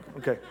drink Coke.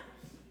 Okay,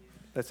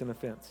 that's an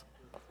offense.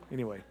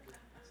 Anyway,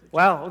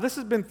 wow, well, this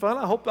has been fun.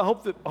 I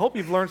hope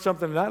you've learned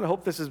something tonight. I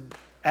hope this has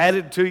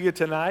added to you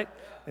tonight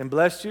and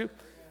blessed you.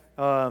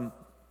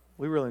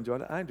 We really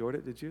enjoyed it. I enjoyed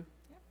it. Did you?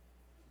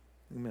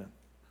 Amen.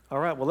 All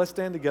right, well, let's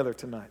stand together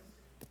tonight.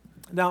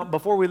 Now,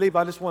 before we leave,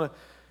 I just want to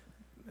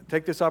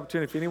take this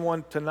opportunity. If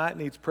anyone tonight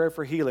needs prayer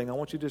for healing, I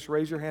want you to just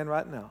raise your hand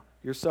right now.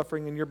 You're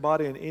suffering in your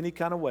body in any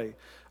kind of way.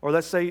 Or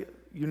let's say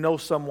you know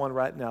someone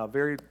right now, a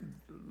very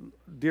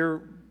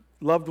dear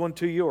loved one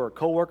to you, or a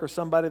coworker,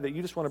 somebody that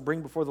you just want to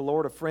bring before the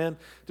Lord, a friend,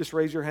 just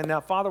raise your hand now.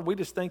 Father, we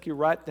just thank you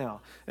right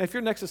now. And if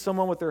you're next to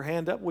someone with their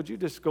hand up, would you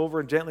just go over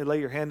and gently lay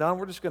your hand on?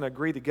 We're just going to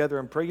agree together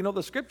and pray. You know,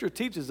 the scripture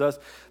teaches us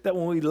that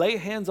when we lay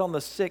hands on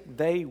the sick,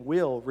 they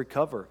will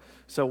recover.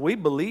 So we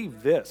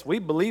believe this. We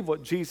believe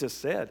what Jesus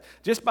said.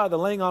 Just by the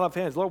laying on of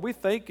hands, Lord, we're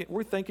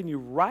thanking you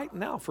right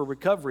now for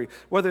recovery.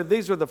 Whether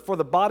these are for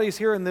the bodies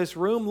here in this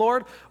room,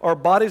 Lord, or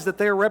bodies that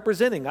they are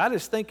representing. I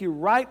just thank you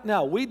right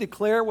now. We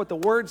declare what the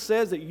Word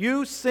says, that you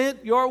You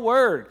sent your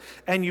word,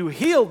 and you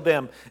healed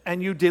them,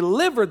 and you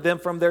delivered them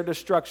from their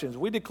destructions.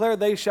 We declare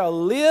they shall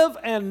live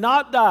and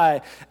not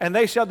die, and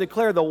they shall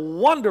declare the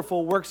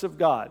wonderful works of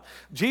God.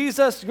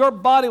 Jesus, your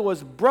body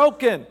was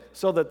broken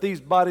so that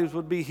these bodies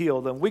would be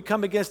healed. And we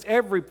come against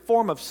every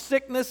form of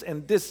sickness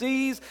and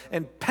disease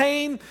and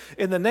pain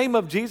in the name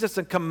of Jesus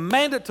and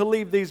command it to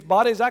leave these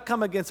bodies. I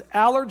come against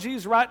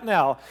allergies right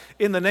now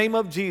in the name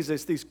of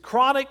Jesus. These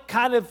chronic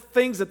kind of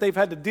things that they've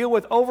had to deal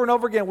with over and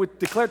over again, we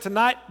declare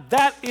tonight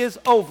that is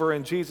over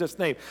in Jesus'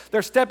 name.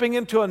 They're stepping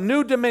into a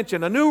new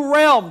dimension, a new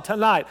realm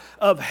tonight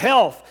of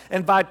health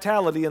and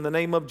vitality in the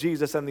name of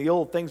Jesus. And the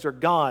old things are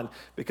gone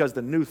because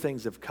the new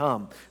things have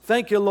come.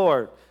 Thank you,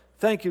 Lord.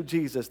 Thank you,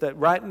 Jesus, that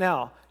right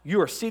now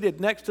you are seated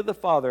next to the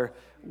Father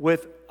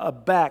with a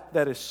back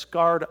that is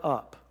scarred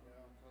up,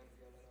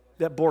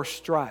 that bore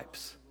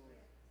stripes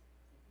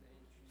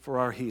for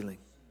our healing.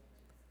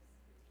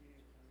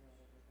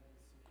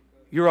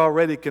 You're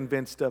already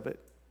convinced of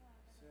it.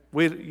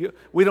 We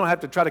don't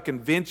have to try to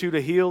convince you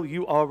to heal.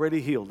 You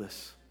already healed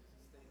us.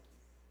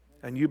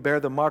 And you bear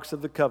the marks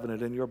of the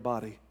covenant in your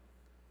body.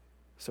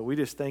 So we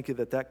just thank you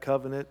that that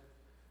covenant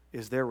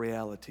is their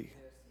reality.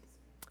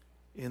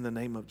 In the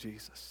name of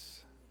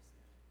Jesus.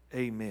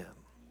 Amen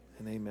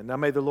and amen. Now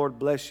may the Lord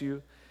bless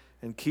you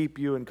and keep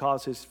you and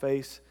cause his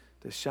face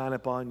to shine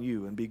upon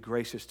you and be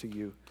gracious to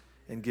you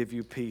and give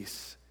you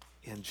peace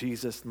in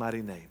Jesus'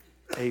 mighty name.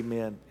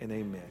 Amen and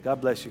amen.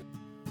 God bless you.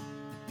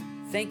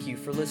 Thank you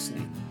for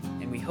listening,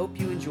 and we hope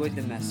you enjoyed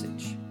the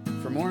message.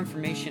 For more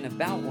information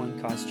about One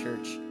Cause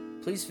Church,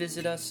 please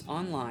visit us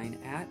online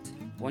at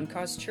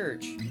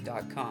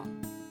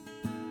onecausechurch.com.